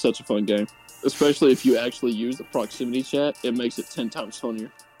 It's such a fun game. Especially if you actually use the proximity chat, it makes it 10 times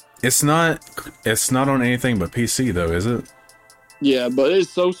funnier. It's not on anything but PC though, is it? Yeah, but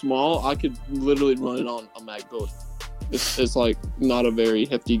it's so small, I could literally run it on a MacBook. It's like not a very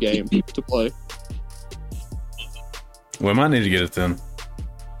hefty game to play. We might need to get it then.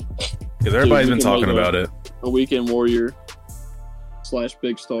 Because everybody's been talking about it. A Weekend Warrior /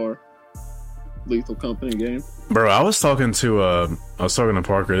 Big Star Lethal Company game. Bro, I was talking to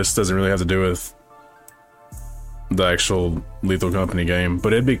Parker. This doesn't really have to do with the actual Lethal Company game,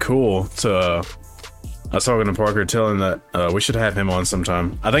 but it'd be cool to. I was talking to Parker, telling that we should have him on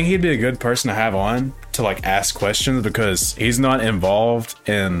sometime. I think he'd be a good person to have on to like ask questions because he's not involved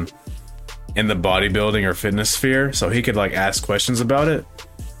in the bodybuilding or fitness sphere, so he could like ask questions about it.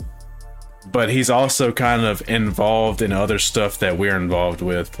 But he's also kind of involved in other stuff that we're involved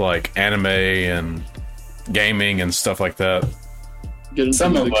with, like anime and gaming and stuff like that. Get into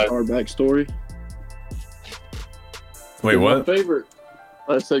the Big Star backstory. Wait, what? My favorite.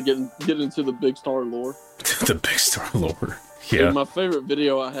 I said get into the Big Star lore. The Big Star lore. Yeah. And my favorite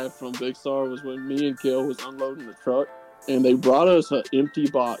video I had from Big Star was when me and Gil was unloading the truck, and they brought us an empty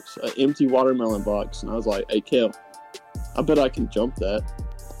watermelon box, and I was like, "Hey, Kel, I bet I can jump that."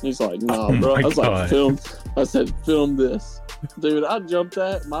 And he's like, "Nah, bro." I was like, "Film." I said, "Film this." Dude, I jumped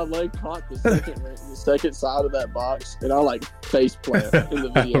that. My leg caught the second side of that box, and I like face plant in the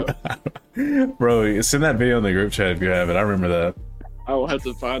video. Bro, send that video in the group chat if you have it. I remember that. I will have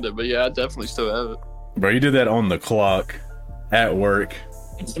to find it, but yeah, I definitely still have it. Bro, you did that on the clock at work.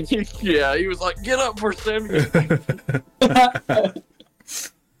 Yeah, he was like, "Get up for a second."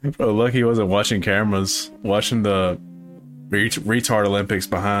 Bro, lucky he wasn't watching cameras, watching the retard Olympics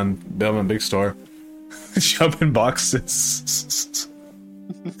behind Bellman Big Star. Jumping boxes.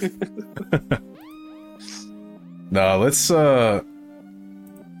 No, let's so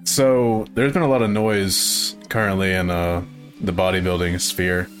there's been a lot of noise currently in the bodybuilding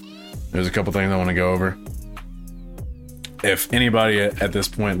sphere. There's a couple things I want to go over. If anybody at this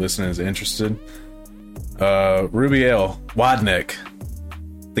point listening is interested, Rubiel Wadnick,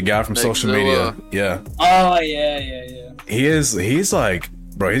 the guy from social media. Yeah. Oh yeah. He's like,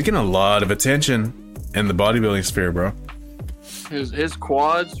 bro, he's getting a lot of attention in the bodybuilding sphere, bro. His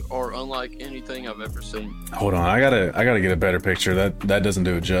quads are unlike anything I've ever seen. Hold on, I gotta get a better picture. That doesn't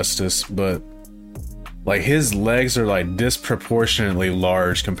do it justice, but like his legs are like disproportionately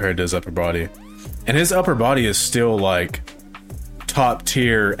large compared to his upper body. And his upper body is still like top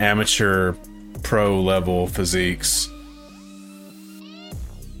tier amateur pro level physiques.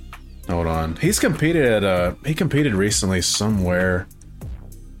 Hold on. He competed recently somewhere.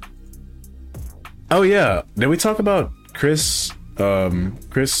 Oh yeah. Did we talk about Chris and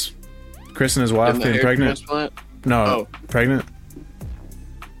his wife getting pregnant? Transplant? No, pregnant?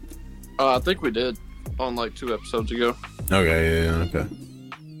 I think we did on like 2 episodes ago. Okay, yeah, okay.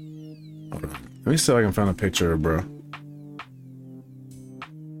 Hold on. Let me see if I can find a picture of bro.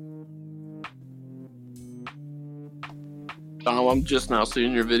 I'm just now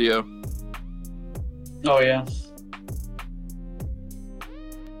seeing your video. Oh yeah.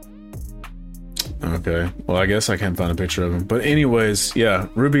 Okay. Well, I guess I can't find a picture of him. But anyways, yeah,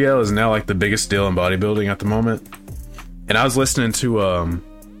 Rubiel is now like the biggest deal in bodybuilding at the moment. And I was listening to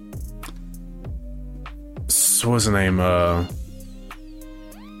what was the name?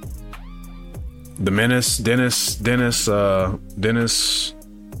 The Menace, Dennis. Oh, Dennis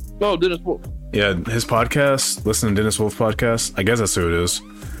Wolf. Yeah, his podcast. Listen to Dennis Wolf podcast. I guess that's who it is.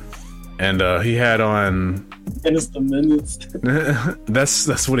 And he had on Dennis the Menace.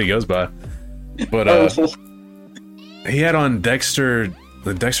 that's what he goes by. But he had on Dexter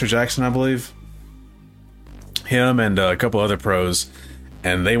Jackson, I believe. Him and a couple other pros,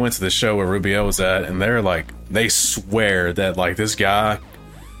 and they went to the show where Rubiel was at, and they're like, they swear that like this guy,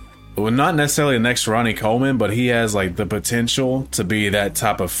 well, not necessarily the next Ronnie Coleman, but he has like the potential to be that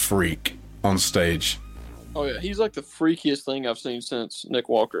type of freak on stage. Oh yeah, he's like the freakiest thing I've seen since Nick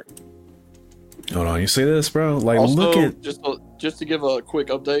Walker. Hold on, you see this, bro? Like, also, look at just to give a quick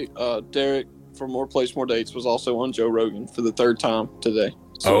update. Derek from More Place More Dates was also on Joe Rogan for the 3rd time today.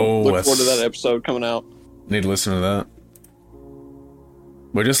 So look forward to that episode coming out. Need to listen to that.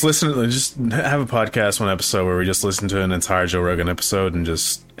 But just have a podcast, one episode where we just listen to an entire Joe Rogan episode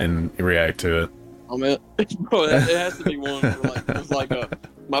and react to it. Oh man, bro, it has to be one. Where, it's like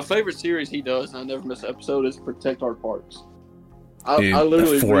my favorite series he does, and I never miss an episode, is Protect Our Parks. I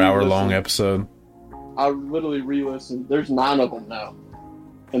literally a 4-hour long episode. I literally re-listened. There's 9 of them now,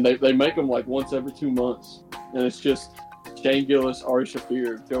 and they make them like once every 2 months, and it's just Shane Gillis, Ari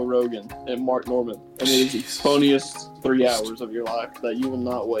Shaffir, Joe Rogan, and Mark Norman, and it is the funniest 3 hours of your life that you will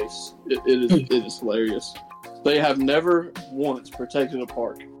not waste. It is hilarious. They have never once protected a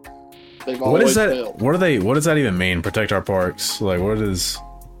park. They've always failed. What does that even mean? Protect our parks? Like, what is?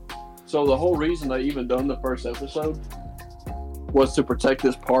 So the whole reason they even done the first episode was to protect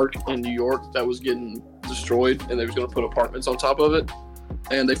this park in New York that was getting destroyed, and they was going to put apartments on top of it,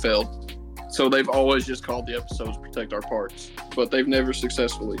 and they failed. So they've always just called the episodes Protect Our Parks, but they've never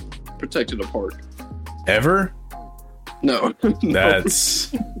successfully protected a park. Ever? No.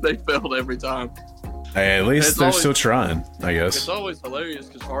 That's... They failed every time. Hey, at least they're still trying, I guess. It's always hilarious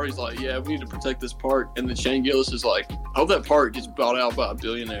because Ari's like, yeah, we need to protect this park, and then Shane Gillis is like, I hope that park gets bought out by a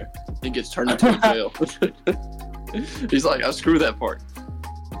billionaire and gets turned into a jail. He's like, I screw that park.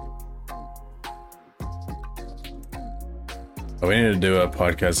 We need to do a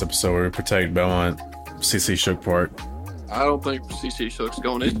podcast episode where we protect Belmont CC Shook Park. I don't think CC Shook's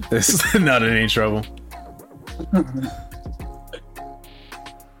going in. It's not in any trouble.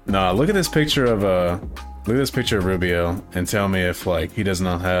 Nah, look at this picture of Rubiel and tell me if like he does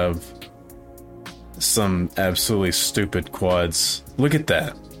not have some absolutely stupid quads. Look at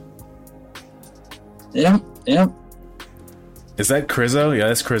that. Yeah. Is that Crizzo? Yeah,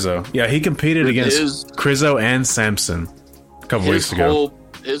 that's Crizzo. Yeah, he competed against Crizzo and Samson a couple weeks ago.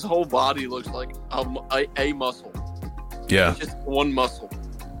 His whole body looks like a muscle. Yeah. It's just one muscle.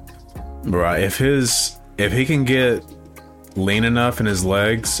 Right. If he can get lean enough in his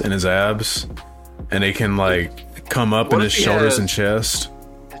legs and his abs, and he can like come up in his shoulders and chest.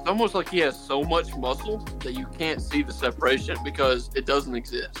 It's almost like he has so much muscle that you can't see the separation because it doesn't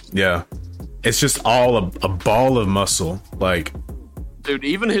exist. Yeah. It's just all a ball of muscle. Like, dude,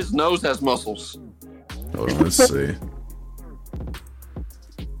 even his nose has muscles. Hold on, let's see.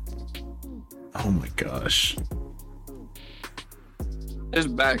 Oh my gosh. His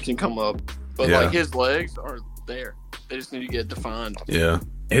back can come up, but like his legs are there. They just need to get defined. Yeah.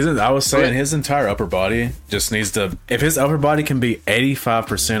 I was saying his entire upper body just needs to. If his upper body can be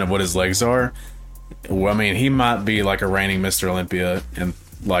 85% of what his legs are, well, I mean, he might be like a reigning Mr. Olympia in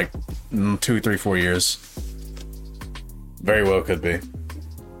like 2, 3, 4 years. Very well could be.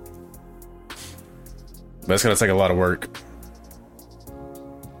 But it's gonna take a lot of work.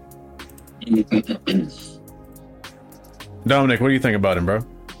 Dominic, what do you think about him, bro?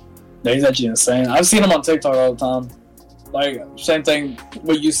 Yeah, he's actually insane. I've seen him on TikTok all the time. Like, same thing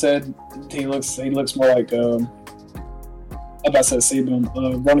what you said. He looks more like I about to say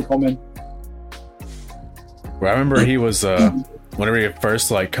Ronnie Coleman. Well, I remember he was whenever he first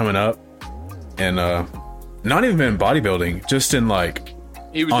like coming up, and not even in bodybuilding, just in like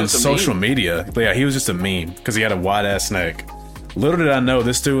on social media. But yeah, he was just a meme because he had a wide ass neck. Little did I know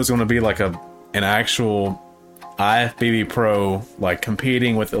this dude was going to be like an actual IFBB pro, like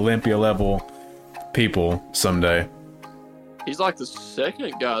competing with Olympia level people someday. He's like the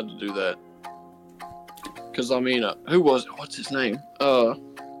second guy to do that. Because I mean, who was it? What's his name?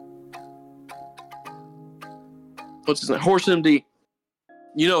 What's his name? Horse MD.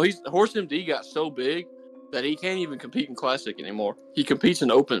 You know, Horse MD got so big that he can't even compete in Classic anymore. He competes in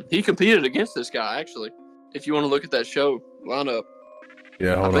Open. He competed against this guy actually. If you want to look at that show lineup.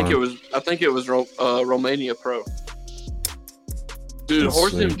 Yeah, I think it was Romania Pro. Dude,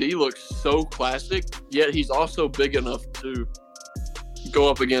 Horse MD looks so classic, yet he's also big enough to go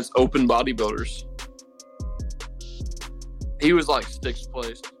up against open bodybuilders. He was like 6th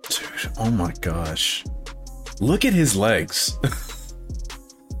place. Dude, oh my gosh. Look at his legs.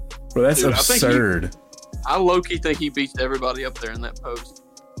 Bro, that's absurd. I low-key think he beats everybody up there in that pose.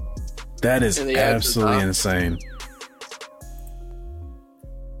 That is absolutely insane.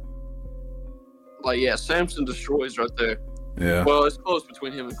 Like, yeah, Samson destroys right there. Yeah. Well, it's close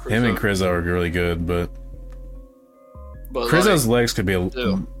between him and Crizzo. Him and Crizzo are really good, but Crizzo's legs could be a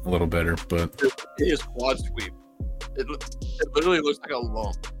little better, but his quad sweep, it literally looks like a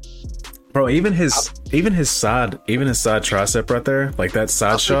lump. Bro, even his side tricep right there, like that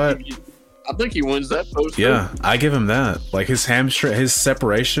side shot. I think he wins that pose. Yeah, I give him that. Like his hamstring, his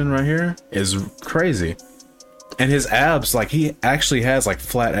separation right here is crazy, and his abs, like he actually has like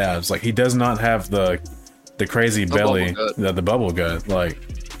flat abs. Like he does not have the crazy belly, the bubble gut. Like,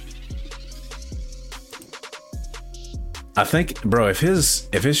 I think, bro, if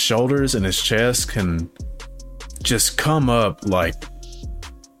his shoulders and his chest can just come up like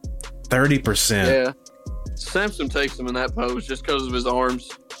 30%. Yeah, Samson takes him in that pose just because of his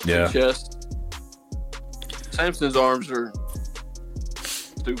arms. Yeah, and chest. Samson's arms are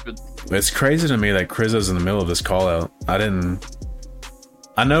stupid. It's crazy to me that Crizzo's in the middle of this call out.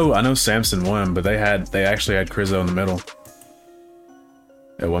 I know Samson won, but they actually had Crizzo in the middle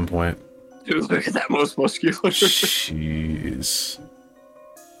at one point. Dude, look at that most muscular. Jeez.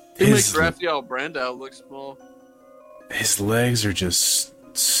 He makes Rafael Brandao look small. His legs are just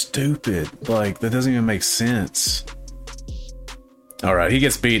stupid. Like, that doesn't even make sense. Alright, he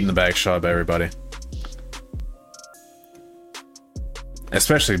gets beat in the back shot by everybody.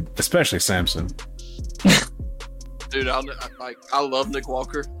 Especially Samson. Dude, I love Nick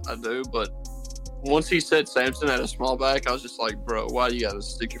Walker. I do, but once he said Samson had a small back, I was just like, bro, why do you gotta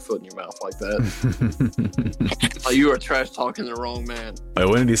stick your foot in your mouth like that? Like, you are trash talking the wrong man. Wait,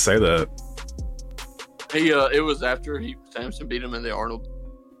 when did he say that? It was after Samson beat him in the Arnold.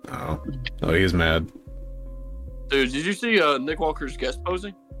 Oh, he was mad. Dude, did you see Nick Walker's guest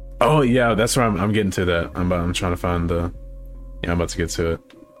posing? Oh yeah, that's where I'm getting to that. I'm trying to find the. Yeah, I'm about to get to it.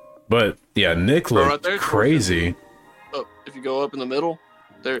 But yeah, Nick looked crazy. Oh, if you go up in the middle,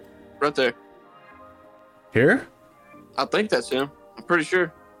 there, right there. Here? I think that's him. I'm pretty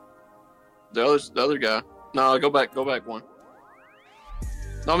sure. The other guy. No, go back one.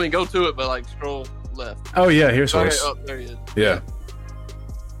 No, I mean go to it, but like scroll left. Oh yeah, here's Horse. Okay, there he is. Yeah.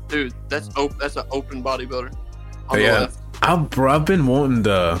 Dude, that's an open bodybuilder. On the left. I've been wanting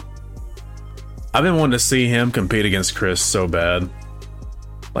to. I've been wanting to see him compete against Chris so bad.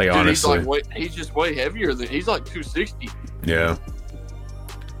 Like, Dude, honestly. He's just way heavier than... He's like 260. Yeah.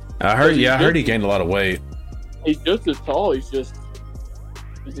 I heard he gained a lot of weight. He's just as tall. He's just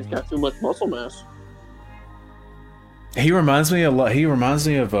got too much muscle mass. He reminds me a lot. He reminds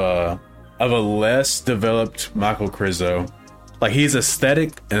me of a less developed Michael Krizo. Like, he's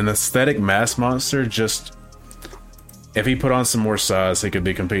an aesthetic mass monster. Just if he put on some more size, he could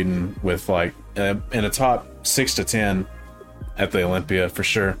be competing with like in a top 6 to 10 at the Olympia for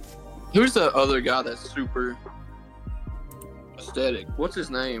sure. Who's the other guy that's super aesthetic? What's his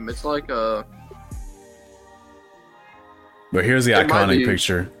name? It's like But here's the iconic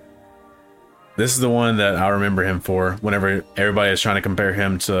picture. This is the one that I remember him for whenever everybody is trying to compare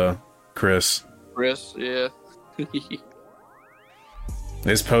him to Chris. Chris, yeah.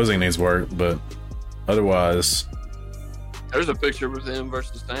 His posing needs work, but otherwise... There's a picture with him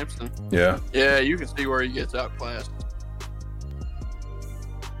versus Sampson. Yeah. Yeah, you can see where he gets outclassed.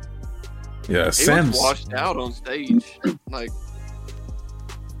 Yeah, He was washed out on stage. Like,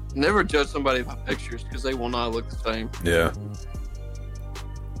 never judge somebody by pictures because they will not look the same. Yeah.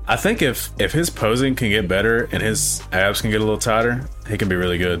 I think if his posing can get better and his abs can get a little tighter, he can be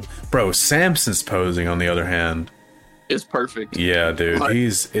really good. Bro, Samson's posing, on the other hand, is perfect. Yeah, dude. Like,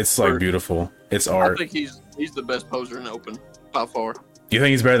 it's like beautiful. It's art. I think he's the best poser in open by far. You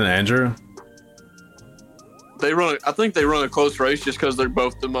think he's better than Andrew? I think they run a close race just because they're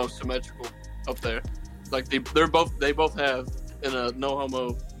both the most symmetrical up there. Like they both have, in a no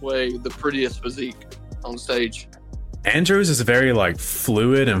homo way, the prettiest physique on stage. Andrew's is very like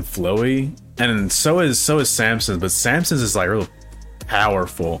fluid and flowy, and so is Samson's, but Samson's is like real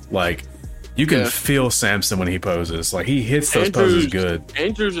powerful. Like you can feel Samson when he poses. Like he hits those poses good.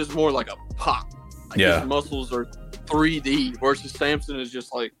 Andrew's is more like a pop. Like his muscles are 3D, versus Samson is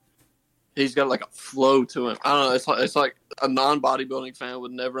just like he's got like a flow to him. I don't know. It's like a non-bodybuilding fan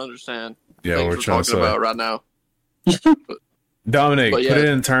would never understand. Yeah, we're trying to talking about right now. Dominic, put it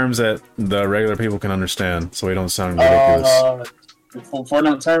in terms that the regular people can understand, so we don't sound ridiculous.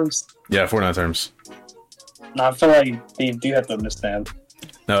 Fortnite terms? Yeah, Fortnite terms. No, I feel like you do have to understand.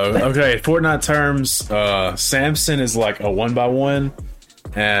 No, okay. Fortnite terms. Samson is like a 1x1,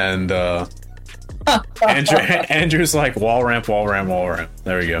 and Andrew's like wall ramp.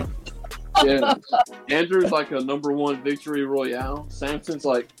 There we go. Yeah, Andrew's like a #1 victory royale. Samson's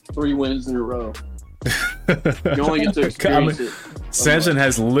like 3 wins in a row. You only get to experience it. Samson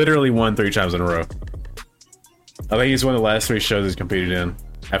has literally won 3 times in a row. I think he's won the last 3 shows he's competed in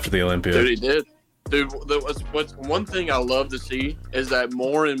after the Olympia. Dude, he did. Dude, what's one thing I love to see is that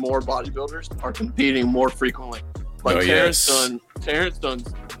more and more bodybuilders are competing more frequently. Like Terrence done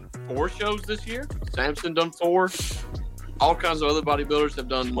 4 shows this year. Samson done 4. All kinds of other bodybuilders have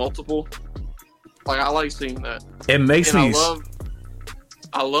done multiple. Like, I like seeing that. It makes me.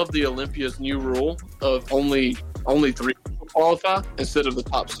 I love the Olympia's new rule of only 3 people qualify instead of the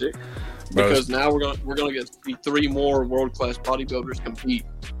top 6, because now we're gonna get to see 3 more world class bodybuilders compete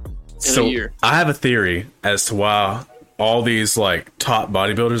in a year. I have a theory as to why all these like top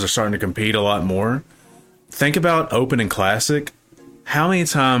bodybuilders are starting to compete a lot more. Think about Open and Classic. How many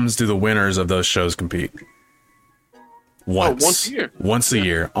times do the winners of those shows compete? Once a year. Once a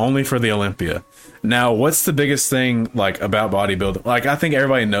year, only for the Olympia. Now, what's the biggest thing like about bodybuilding? Like, I think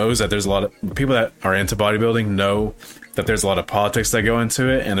everybody knows that there's a lot of people that are into bodybuilding know that there's a lot of politics that go into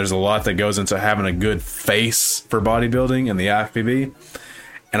it, and there's a lot that goes into having a good face for bodybuilding and the IFBB.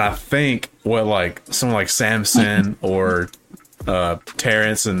 And I think what like someone like Samson or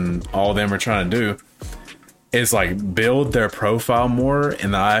Terrence and all of them are trying to do is like build their profile more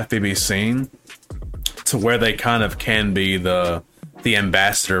in the IFBB scene to where they kind of can be the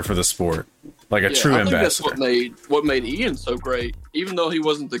ambassador for the sport, like a true ambassador. That's what made Ian so great. Even though he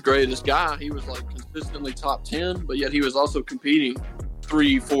wasn't the greatest guy, he was like consistently top 10, but yet he was also competing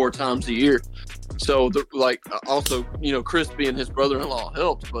 3-4 times a year. So also, you know, Chris being his brother-in-law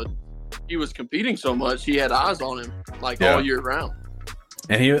helped, but he was competing so much, he had eyes on him all year round.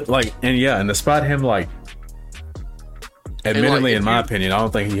 And and despite him like, admittedly, in my opinion, I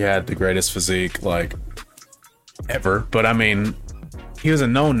don't think he had the greatest physique like ever. But I mean, he was a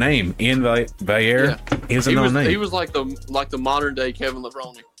known name. Ian Valliere, he was a known name. He was like the modern day Kevin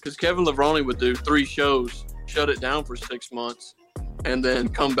Levrone, because Kevin Levrone would do 3 shows, shut it down for 6 months, and then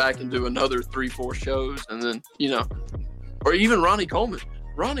come back and do another 3-4 shows, and then or even Ronnie Coleman.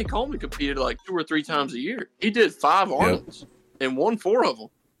 Ronnie Coleman competed like 2 or 3 times a year. He did 5 Arnolds and won 4 of them.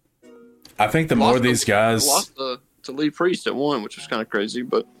 I think the more these guys lost to Lee Priest at 1, which was kind of crazy,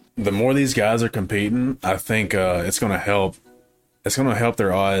 but the more these guys are competing, I think it's going to help it's gonna help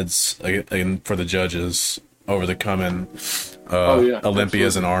their odds for the judges over the coming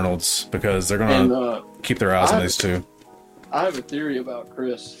Olympias and Arnolds, because they're gonna keep their eyes on these two. I have a theory about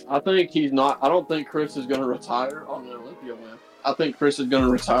Chris. I don't think Chris is going to retire on an Olympia win. I think Chris is going to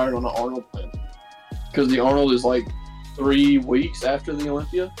retire on an Arnold win. Because the Arnold is like 3 weeks after the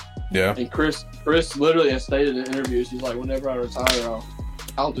Olympia. Yeah. And Chris literally has stated in interviews, he's like, whenever I retire,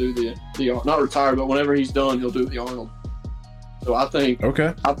 I'll do the not retire, but whenever he's done, he'll do the Arnold. So I think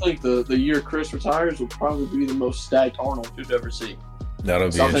the year Chris retires will probably be the most stacked Arnold you'd ever see. That'll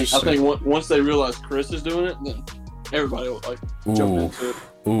be interesting. I think once they realize Chris is doing it, then everybody will jump into it.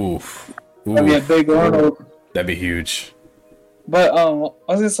 Oof. That'd be a big Arnold. That'd be huge. But I was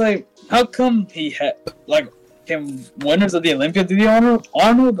gonna say, how come he had can winners of the Olympia do the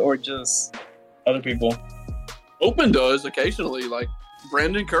Arnold or just other people? Open does occasionally. Like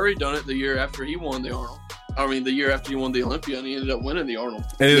Brandon Curry done it the year after he won the Arnold. I mean, the year after he won the Olympia, and he ended up winning the Arnold.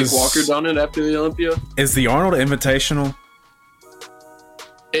 Nick Walker done it after the Olympia. Is the Arnold invitational?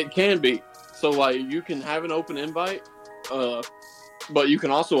 It can be. So, like, you can have an open invite, but you can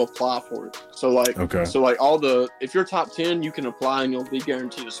also apply for it. So, like, if you're top 10, you can apply and you'll be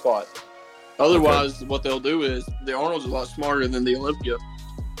guaranteed a spot. Otherwise, what they'll do is the Arnold's a lot smarter than the Olympia.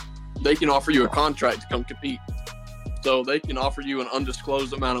 They can offer you a contract to come compete. So they can offer you an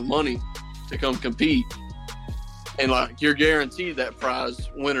undisclosed amount of money to come compete, and like you're guaranteed that prize,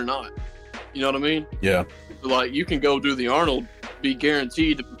 win or not. You know what I mean? Yeah. So, like, you can go do the Arnold, be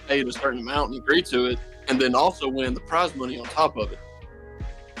guaranteed to be paid a certain amount and agree to it, and then also win the prize money on top of it.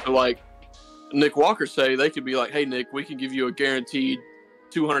 So, like, Nick Walker say they could be like, hey, Nick, we can give you a guaranteed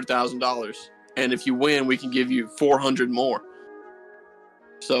 $200,000, and if you win, we can give you $400 more.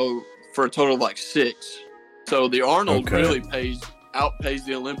 So for a total of like $6 million. So the Arnold really outpays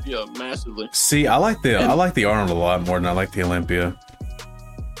the Olympia massively. See, I like the Arnold a lot more than I like the Olympia.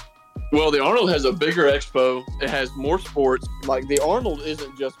 Well, the Arnold has a bigger expo. It has more sports. Like, the Arnold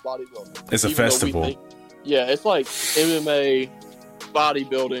isn't just bodybuilding. It's a festival. It's like MMA,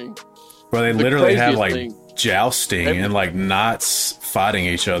 bodybuilding. Where they literally have like jousting and like knots fighting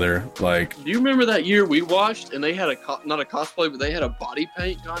each other. Like, do you remember that year we watched and they had not a cosplay, but they had a body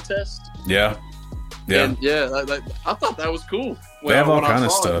paint contest? Yeah. And I thought that was cool. They have all kind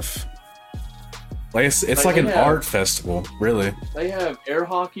of stuff. Like, it's like an art festival, really. They have air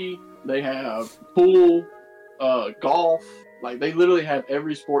hockey. They have pool, golf. Like, they literally have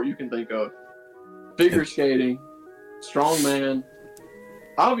every sport you can think of. Figure skating, strongman.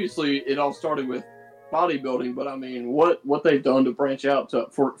 Obviously, it all started with bodybuilding, but I mean, what they've done to branch out to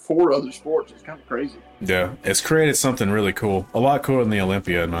for other sports is kind of crazy. Yeah, it's created something really cool. A lot cooler than the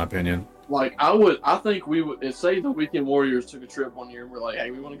Olympia, in my opinion. Like, I think we would, say the Weekend Warriors took a trip one year and we're like,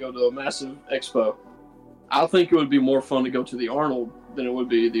 hey, we want to go to a massive expo. I think it would be more fun to go to the Arnold than it would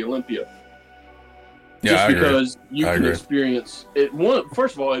be the Olympia. Yeah, just I because agree. you can experience it.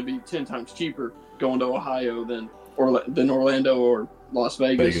 First of all, it'd be 10 times cheaper going to Ohio than Orlando or Las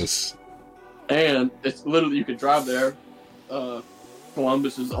Vegas. And it's literally, you could drive there.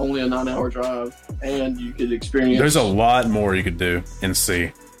 Columbus is only a 9-hour drive, and you could experience. There's a lot more you could do and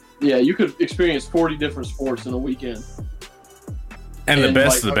see. Yeah, you could experience 40 different sports in a weekend. And the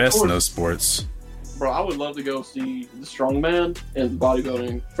best of the best in those sports. Bro, I would love to go see the strongman and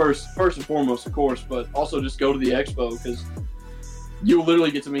bodybuilding first and foremost, of course, but also just go to the expo, because you literally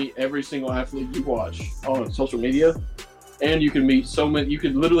get to meet every single athlete you watch on social media, and you can meet you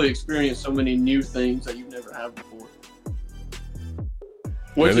could literally experience so many new things that you've never had before.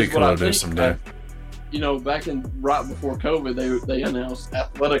 Which really is what I think someday. Back right before COVID, they announced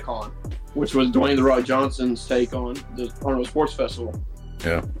Athleticon, which was Dwayne "The Rock" Johnson's take on the Arnold Sports Festival.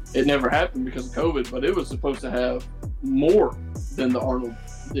 Yeah. It never happened because of COVID, but it was supposed to have more than the Arnold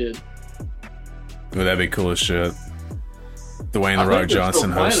did. Would that be cool as shit? Dwayne "The Rock"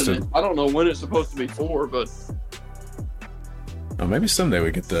 Johnson hosted. I don't know when it's supposed to be for, but maybe someday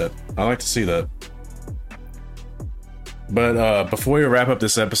we get that. I'd like to see that. But before we wrap up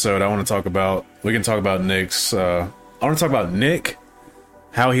this episode, we can talk about Nick's. I want to talk about Nick,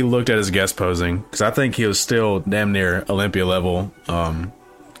 how he looked at his guest posing, because I think he was still damn near Olympia level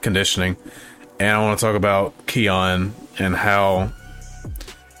conditioning. And I want to talk about Keon and how,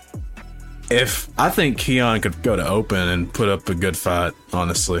 I think Keon could go to Open and put up a good fight,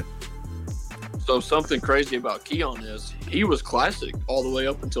 honestly. So something crazy about Keon is he was classic all the way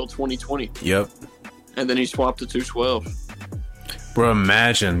up until 2020. Yep. And then he swapped to 212. Bro,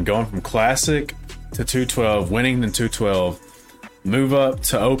 imagine going from classic to 212, winning in 212, move up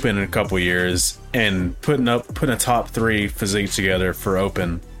to Open in a couple years, and putting a top 3 physique together for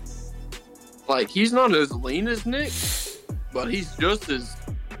Open. Like, he's not as lean as Nick, but he's just as.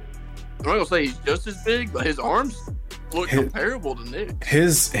 I'm not gonna say he's just as big, but his arms look comparable to Nick.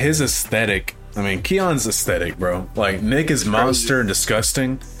 His aesthetic. I mean, Keon's aesthetic, bro. Like Nick is monster and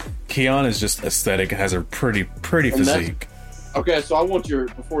disgusting. Keon is just aesthetic and has a pretty physique. Okay, so I want your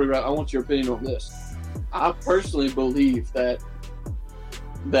your opinion on this. I personally believe that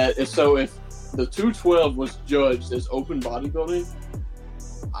if the 212 was judged as open bodybuilding,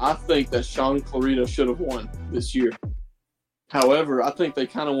 I think that Sean Clarito should have won this year. However, I think they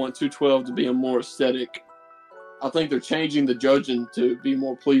kind of want 212 to be a more aesthetic. I think they're changing the judging to be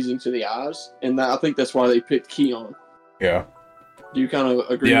more pleasing to the eyes, and I think that's why they picked Keon. Yeah. Do you kind of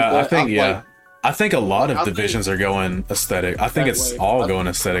agree with that? I think a lot of divisions are going aesthetic. I think it's all going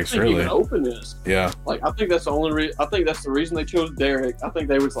aesthetics, really. Even openness. Yeah. Like, I think that's the only I think that's the reason they chose Derek. I think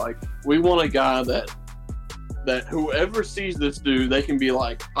they was like, we want a guy that whoever sees this dude, they can be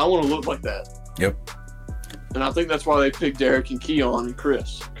like, I want to look like that. Yep. And I think that's why they picked Derek and Keon and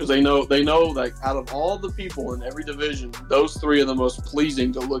Chris, because they know like out of all the people in every division, those three are the most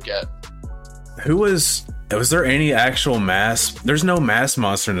pleasing to look at. Was there any actual mass? There's no mass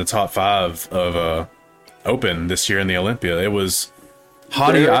monster in the top 5 of open this year in the Olympia. It was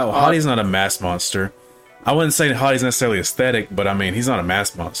Hottie. Hottie's not a mass monster. I wouldn't say Hottie's necessarily aesthetic, but I mean, he's not a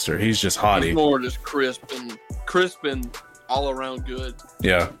mass monster. He's just Hottie. He's more just crisp and all around good.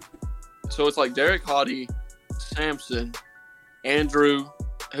 Yeah. So it's like Derek, Hottie, Samson, Andrew.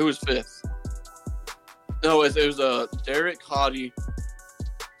 Who was 5th? No, it was Derek, Hottie,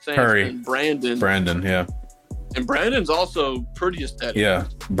 Samson, Curry, Brandon, yeah. And Brandon's also pretty aesthetic. Yeah.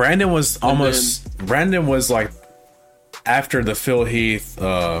 Brandon was like after the Phil Heath,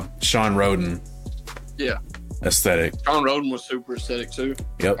 Sean Roden. Yeah. Aesthetic. Sean Roden was super aesthetic too.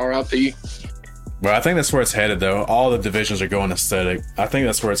 Yep. R.I.P. But I think that's where it's headed, though. All the divisions are going aesthetic. I think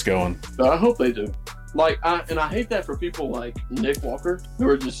that's where it's going. But I hope they do. Like, I hate that for people like Nick Walker, who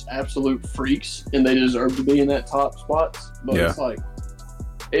are just absolute freaks, and they deserve to be in that top spots. But It's like,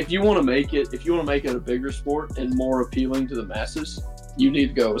 if you want to make it a bigger sport and more appealing to the masses, you need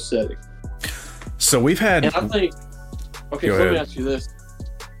to go aesthetic. So we've had. And I think. Okay, so let me ask you this.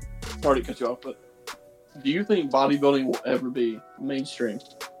 Sorry to cut you off, but do you think bodybuilding will ever be mainstream,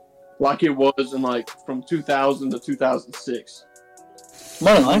 like it was in from 2000 to 2006?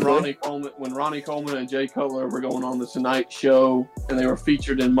 When Ronnie Coleman and Jay Cutler were going on the Tonight Show, and they were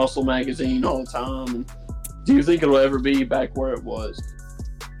featured in Muscle Magazine all the time. And do you think it'll ever be back where it was?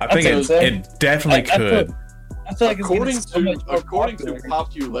 I think it definitely could. I feel like according to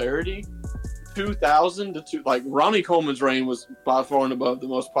popularity, 2000 to Ronnie Coleman's reign was by far and above the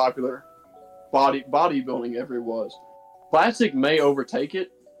most popular bodybuilding ever was. Classic may overtake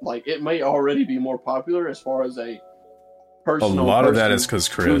it. Like, it may already be more popular as far as a personal. A lot of that is because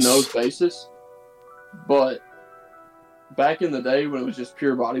Chris. Who knows basis. But back in the day when it was just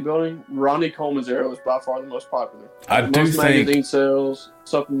pure bodybuilding, Ronnie Coleman's era was by far the most popular. I do think magazine sales,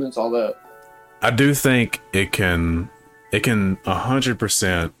 supplements, all that. I do think it can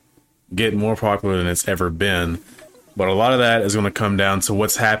 100% get more popular than it's ever been. But a lot of that is going to come down to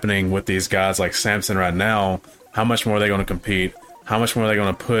what's happening with these guys like Samson right now. How much more are they going to compete? How much more are they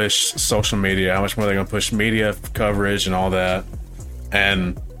going to push social media? How much more are they going to push media coverage and all that?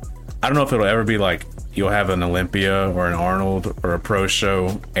 And I don't know if it'll ever be like you'll have an Olympia or an Arnold or a pro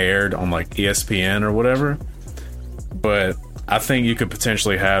show aired on like ESPN or whatever. But I think you could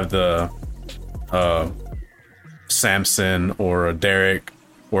potentially have the Samson or a Derek,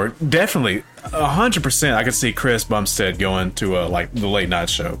 or definitely 100%. I could see Chris Bumstead going to like the late night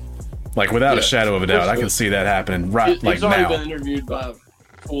show, like without a shadow of a doubt. I can see that happening He's now. already been interviewed by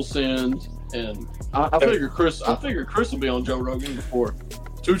Full Send, and I figure Chris will be on Joe Rogan before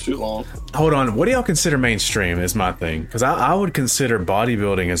too long. Hold on, what do y'all consider mainstream? Is my thing, because I would consider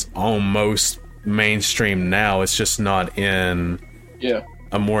bodybuilding as almost mainstream now. It's just not in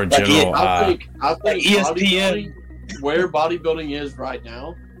a more general. I think ESPN, where bodybuilding is right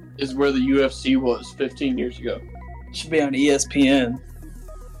now, is where the UFC was 15 years ago. It should be on ESPN.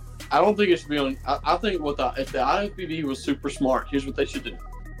 I don't think it should be on. I think if the IFBB was super smart, here's what they should do.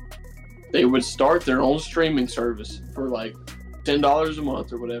 They would start their own streaming service for like $10 a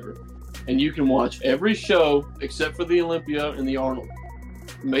month or whatever, and you can watch every show except for the Olympia and the Arnold.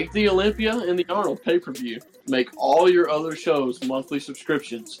 Make the Olympia and the Arnold pay-per-view. Make all your other shows monthly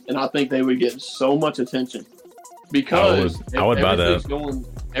subscriptions, and I think they would get so much attention. Because I would buy that.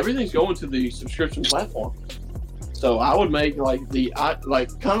 Everything's going to the subscription platform. So I would make kind of like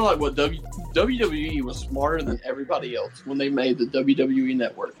what WWE was smarter than everybody else when they made the WWE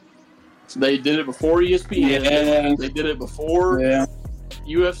Network. So they did it before ESPN. Yeah. They did it before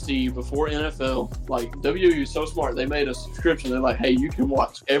UFC before NFL. Like WWE is so smart. They made a subscription. They're like, hey, you can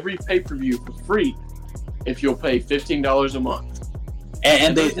watch every pay-per-view for free if you'll pay $15 a month.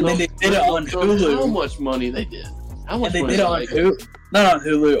 And they did it on Hulu. How much money they did? How much and they money did it on Hulu. Not on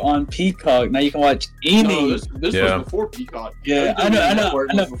Hulu, on Peacock. Now you can watch any. No, this was before Peacock. Yeah, I know.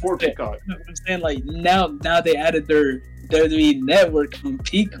 It was before Peacock. I'm saying, like, now they added their WWE network on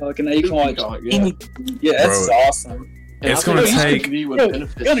Peacock, and now you can watch any. Yeah, that's awesome. And it's going to take. You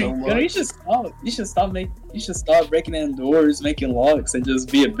should stop breaking in doors, making locks, and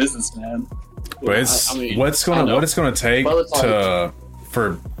just be a businessman. But what it's going to take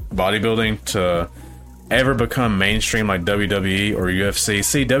for bodybuilding to ever become mainstream like WWE or UFC.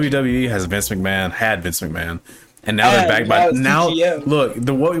 See, WWE had Vince McMahon, and now they're backed by now. Look,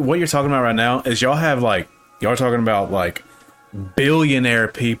 what you're talking about right now is y'all are talking about like billionaire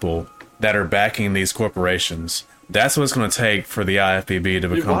people that are backing these corporations. That's what it's going to take for the IFBB to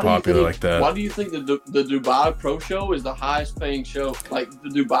become popular like that. Why do you think the Dubai Pro show is the highest paying show? Like, the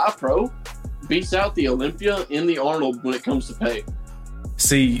Dubai Pro beats out the Olympia and the Arnold when it comes to pay.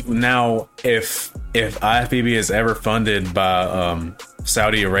 See, now if IFBB is ever funded by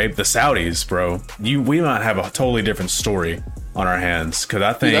Saudi Arabia, the Saudis, bro, we might have a totally different story on our hands. Because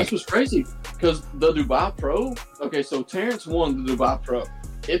I think that's what's crazy. Because the Dubai Pro, okay, so Terrence won the Dubai Pro.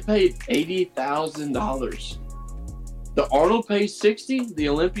 It paid $80,000. The Arnold pays $60,000. The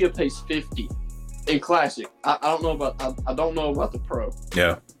Olympia pays $50,000 in Classic. I don't know about the Pro.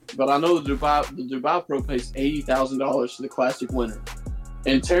 Yeah, but I know the Dubai Pro pays $80,000 to the Classic winner.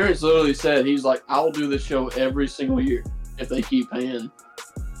 And Terrence literally said, he's like, I'll do this show every single year if they keep paying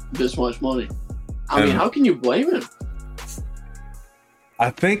this much money. I mean, how can you blame him? I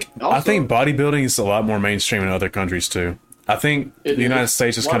think bodybuilding is a lot more mainstream in other countries too. I think the United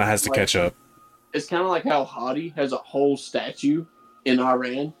States just kind of has to catch up. It's kind of like how Hadi has a whole statue in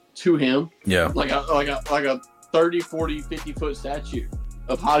Iran to him. Yeah. Like a 30, 40, 50 foot statue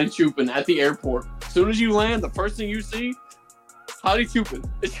of Hadi Chupin at the airport. As soon as you land, the first thing you see, Hadi Chupin.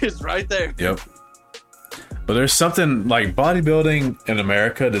 It's just right there. Yep. But there's something like bodybuilding in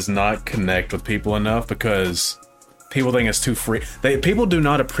America does not connect with people enough because people think it's too free. People do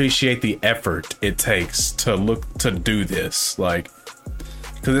not appreciate the effort it takes to do this. Like,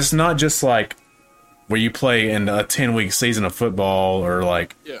 because it's not just like where you play in a 10-week season of football or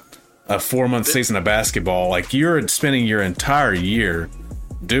like a 4-month season of basketball. Like, you're spending your entire year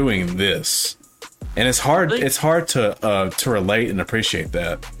doing this. And it's hard to relate and appreciate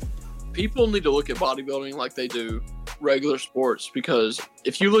that. People need to look at bodybuilding like they do regular sports, because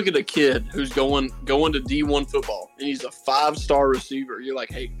if you look at a kid who's going to D1 football and he's a 5-star receiver, you're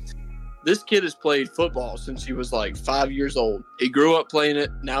like, hey, this kid has played football since he was like 5 years old. He grew up playing it.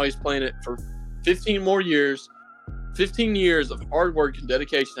 Now he's playing it for 15 more years. 15 years of hard work and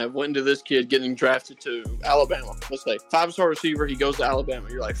dedication have went into this kid getting drafted to Alabama. Let's say 5-star receiver, he goes to Alabama.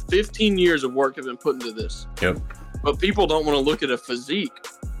 You're like, 15 years of work have been put into this. Yep. But people don't want to look at a physique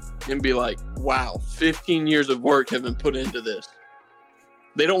and be like, wow, 15 years of work have been put into this.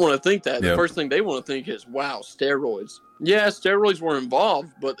 They don't want to think that. The first thing they want to think is, wow, steroids. Yeah, steroids were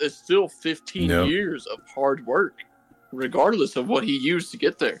involved, but it's still 15 years of hard work, regardless of what he used to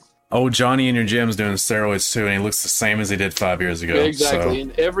get there. Oh, Johnny in your gym's doing steroids too, and he looks the same as he did 5 years ago. Exactly. So.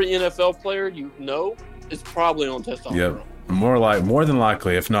 And every NFL player you know is probably on testosterone. Yep. More than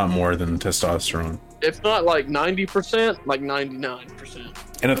likely, if not more than testosterone. If not like 90%, like 99%.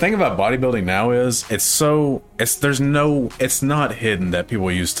 And the thing about bodybuilding now is it's not hidden that people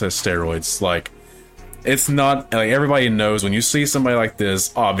use steroids. Like, it's not like everybody knows when you see somebody like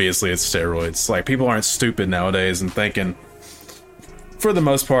this, obviously it's steroids. Like, people aren't stupid nowadays and thinking, for the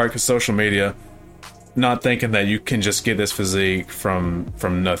most part, because social media, not thinking that you can just get this physique from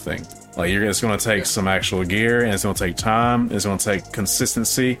nothing. Like, it's going to take some actual gear, and it's going to take time, it's going to take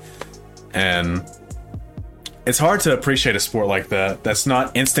consistency, and it's hard to appreciate a sport like that. That's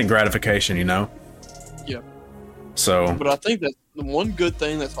not instant gratification, you know? Yeah. So. But I think that the one good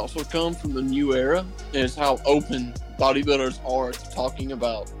thing that's also come from the new era is how open bodybuilders are to talking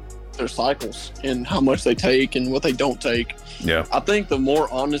about their cycles and how much they take and what they don't take. Yeah. I think the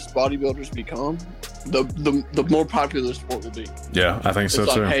more honest bodybuilders become, the more popular the sport will be. Yeah, I think so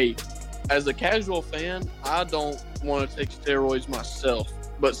too. Hey, as a casual fan, I don't want to take steroids myself,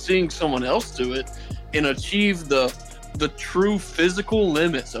 but seeing someone else do it and achieve the true physical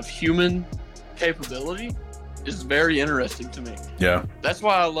limits of human capability is very interesting to me. Yeah. That's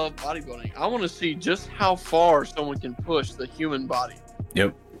why I love bodybuilding. I want to see just how far someone can push the human body.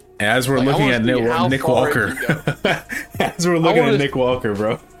 Yep. As we're looking at Nick Walker. As we're looking at Nick Walker,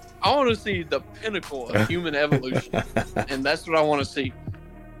 bro. I want to see the pinnacle of human evolution. And that's what I want to see.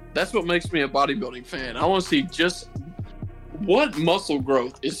 That's what makes me a bodybuilding fan. I want to see just what muscle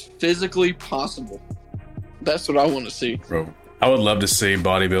growth is physically possible. That's what I want to see. Bro, I would love to see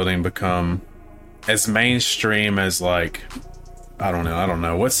bodybuilding become as mainstream as like, I don't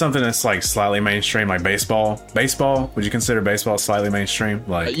know. What's something that's like slightly mainstream, like baseball? Baseball? Would you consider baseball slightly mainstream?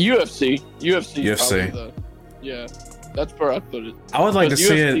 Like UFC. UFC. Yeah, that's where I put it. I would like to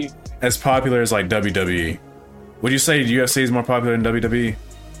see it as popular as like WWE. Would you say UFC is more popular than WWE?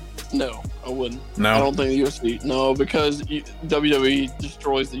 No, I wouldn't. No? I don't think the UFC. No, because WWE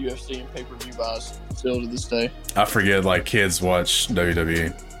destroys the UFC and pay-per-view buys still to this day. I forget, like, kids watch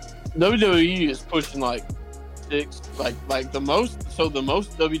WWE. WWE is pushing like six, like the most. So the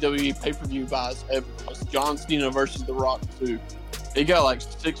most WWE pay-per-view buys ever was John Cena versus The Rock 2. It got like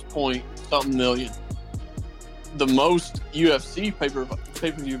 6-point-something million. The most UFC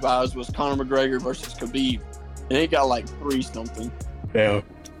pay-per-view buys was Conor McGregor versus Khabib, and it got like 3-something. Yeah.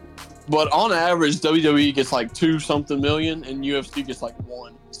 But on average, WWE gets like 2-something million, and UFC gets like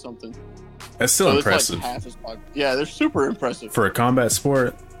 1-something. That's still impressive. It's like half as popular. Yeah, they're super impressive. For a combat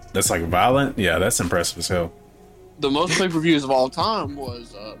sport that's like violent, yeah, that's impressive as hell. The most pay-per-views of all time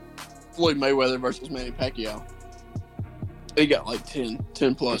was Floyd Mayweather versus Manny Pacquiao. They got like 10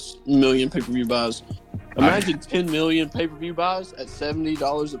 plus million pay-per-view buys. Imagine 10 million pay-per-view buys at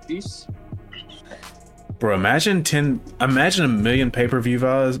 $70 a piece. Bro, imagine a million pay-per-view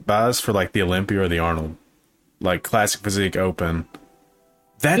buys for like the Olympia or the Arnold, like Classic Physique Open.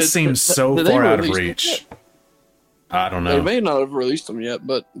 That seems so far out of reach. I don't know. They may not have released them yet,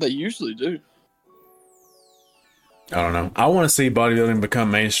 but they usually do. I don't know. I want to see bodybuilding become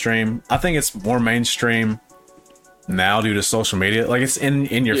mainstream. I think it's more mainstream now due to social media. Like, it's in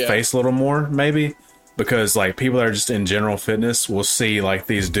your face a little more, maybe, because like people that are just in general fitness will see like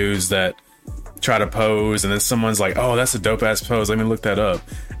these dudes that try to pose, and then someone's like, oh, that's a dope ass pose, let me look that up,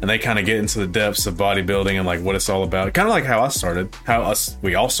 and they kind of get into the depths of bodybuilding and like what it's all about, kind of like how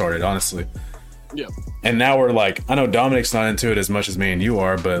we all started, honestly. Yeah. And now we're like, I know Dominic's not into it as much as me and you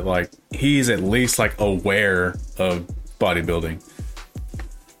are, but like he's at least like aware of bodybuilding.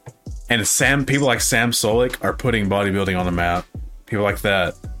 And people like Sam Solik are putting bodybuilding on the map. People like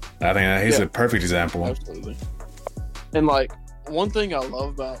that. I think he's a perfect example. Absolutely. And like one thing I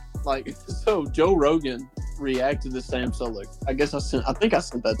love about, like, so Joe Rogan reacted to Sam Solik. I think I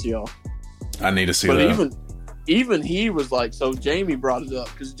sent that to y'all. I need to see that. But even he was like, so Jamie brought it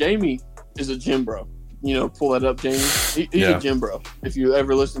up because Jamie is a gym bro. You know, pull that up, Jamie. He's a gym bro. If you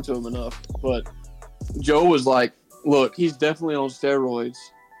ever listen to him enough. But Joe was like, look, he's definitely on steroids.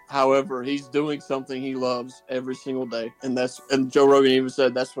 However, he's doing something he loves every single day, and Joe Rogan even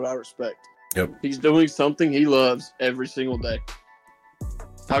said that's what I respect. Yep. He's doing something he loves every single day.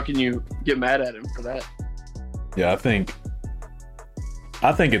 How can you get mad at him for that? Yeah, I think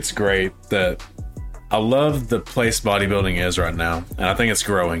it's great that I love the place bodybuilding is right now, and I think it's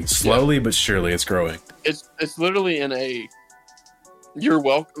growing slowly but surely. It's growing. It's literally you're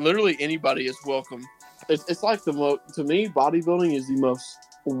welcome. Literally anybody is welcome. It's like to me, bodybuilding is the most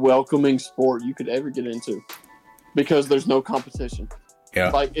welcoming sport you could ever get into because there's no competition. Yeah.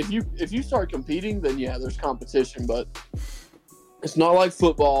 Like if you start competing, then yeah, there's competition, but it's not like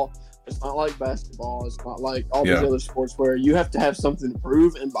football. It's not like basketball. It's not like all these other sports where you have to have something to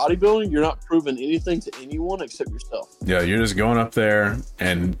prove. In bodybuilding, you're not proving anything to anyone except yourself. Yeah, you're just going up there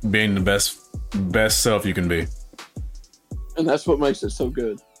and being the best self you can be. And that's what makes it so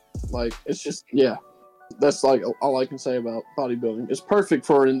good. Like, it's just, yeah. That's like all I can say about bodybuilding. It's perfect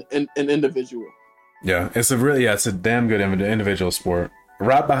for an individual. Yeah, it's a damn good individual sport.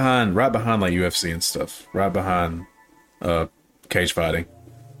 Right behind like UFC and stuff. Right behind cage fighting.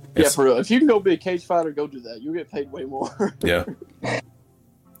 Yeah, for real. If you can go be a cage fighter, go do that. You'll get paid way more. Yeah.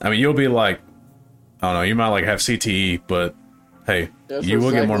 I mean, you'll be like, I don't know, you might like have CTE, but hey, you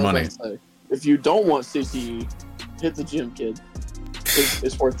will get more money. If you don't want CTE, hit the gym, kid.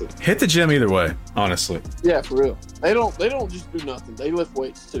 It's worth it. Hit the gym either way, honestly. Yeah, for real. They don't just do nothing. They lift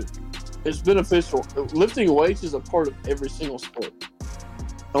weights too. It's beneficial. Lifting weights is a part of every single sport,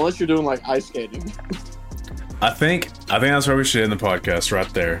 unless you're doing like ice skating. I think that's where we should end the podcast right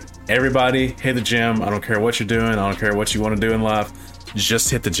there. Everybody, hit the gym. I don't care what you're doing. I don't care what you want to do in life. Just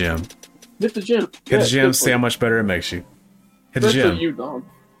hit the gym. Hit the gym. Hit the gym. See how much better it makes you. Hit the gym. You, Dom.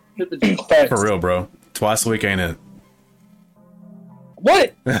 Hit the gym. For real, bro. Twice a week ain't it?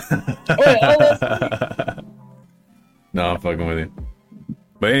 What? No, I'm fucking with you.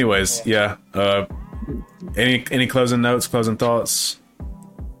 But anyways, yeah. Any closing notes, closing thoughts?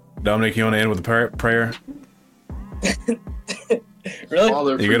 Dominic, you want to end with a prayer? Really?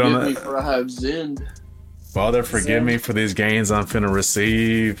 Father, you good on forgive that? me for I have sinned. Father, forgive me for these gains I'm finna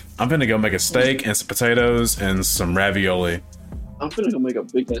receive. I'm finna go make a steak and some potatoes and some ravioli. I'm finna go make a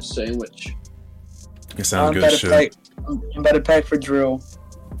big ass sandwich. It sounds good as shit. I'm about to pack for drill.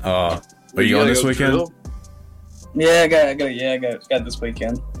 Are you going this weekend? Drill? Yeah, I got this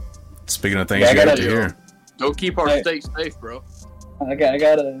weekend. Speaking of things you got to hear. Go keep our state safe, bro. I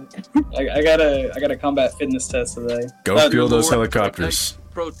got a combat fitness test today. Go fuel those helicopters.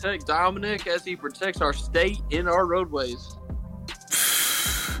 Protect Dominic as he protects our state and our roadways.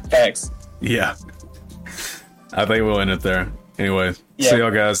 Facts. Yeah. I think we'll end it there. Anyway, see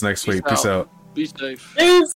y'all guys next week. Peace out. Be safe. Peace.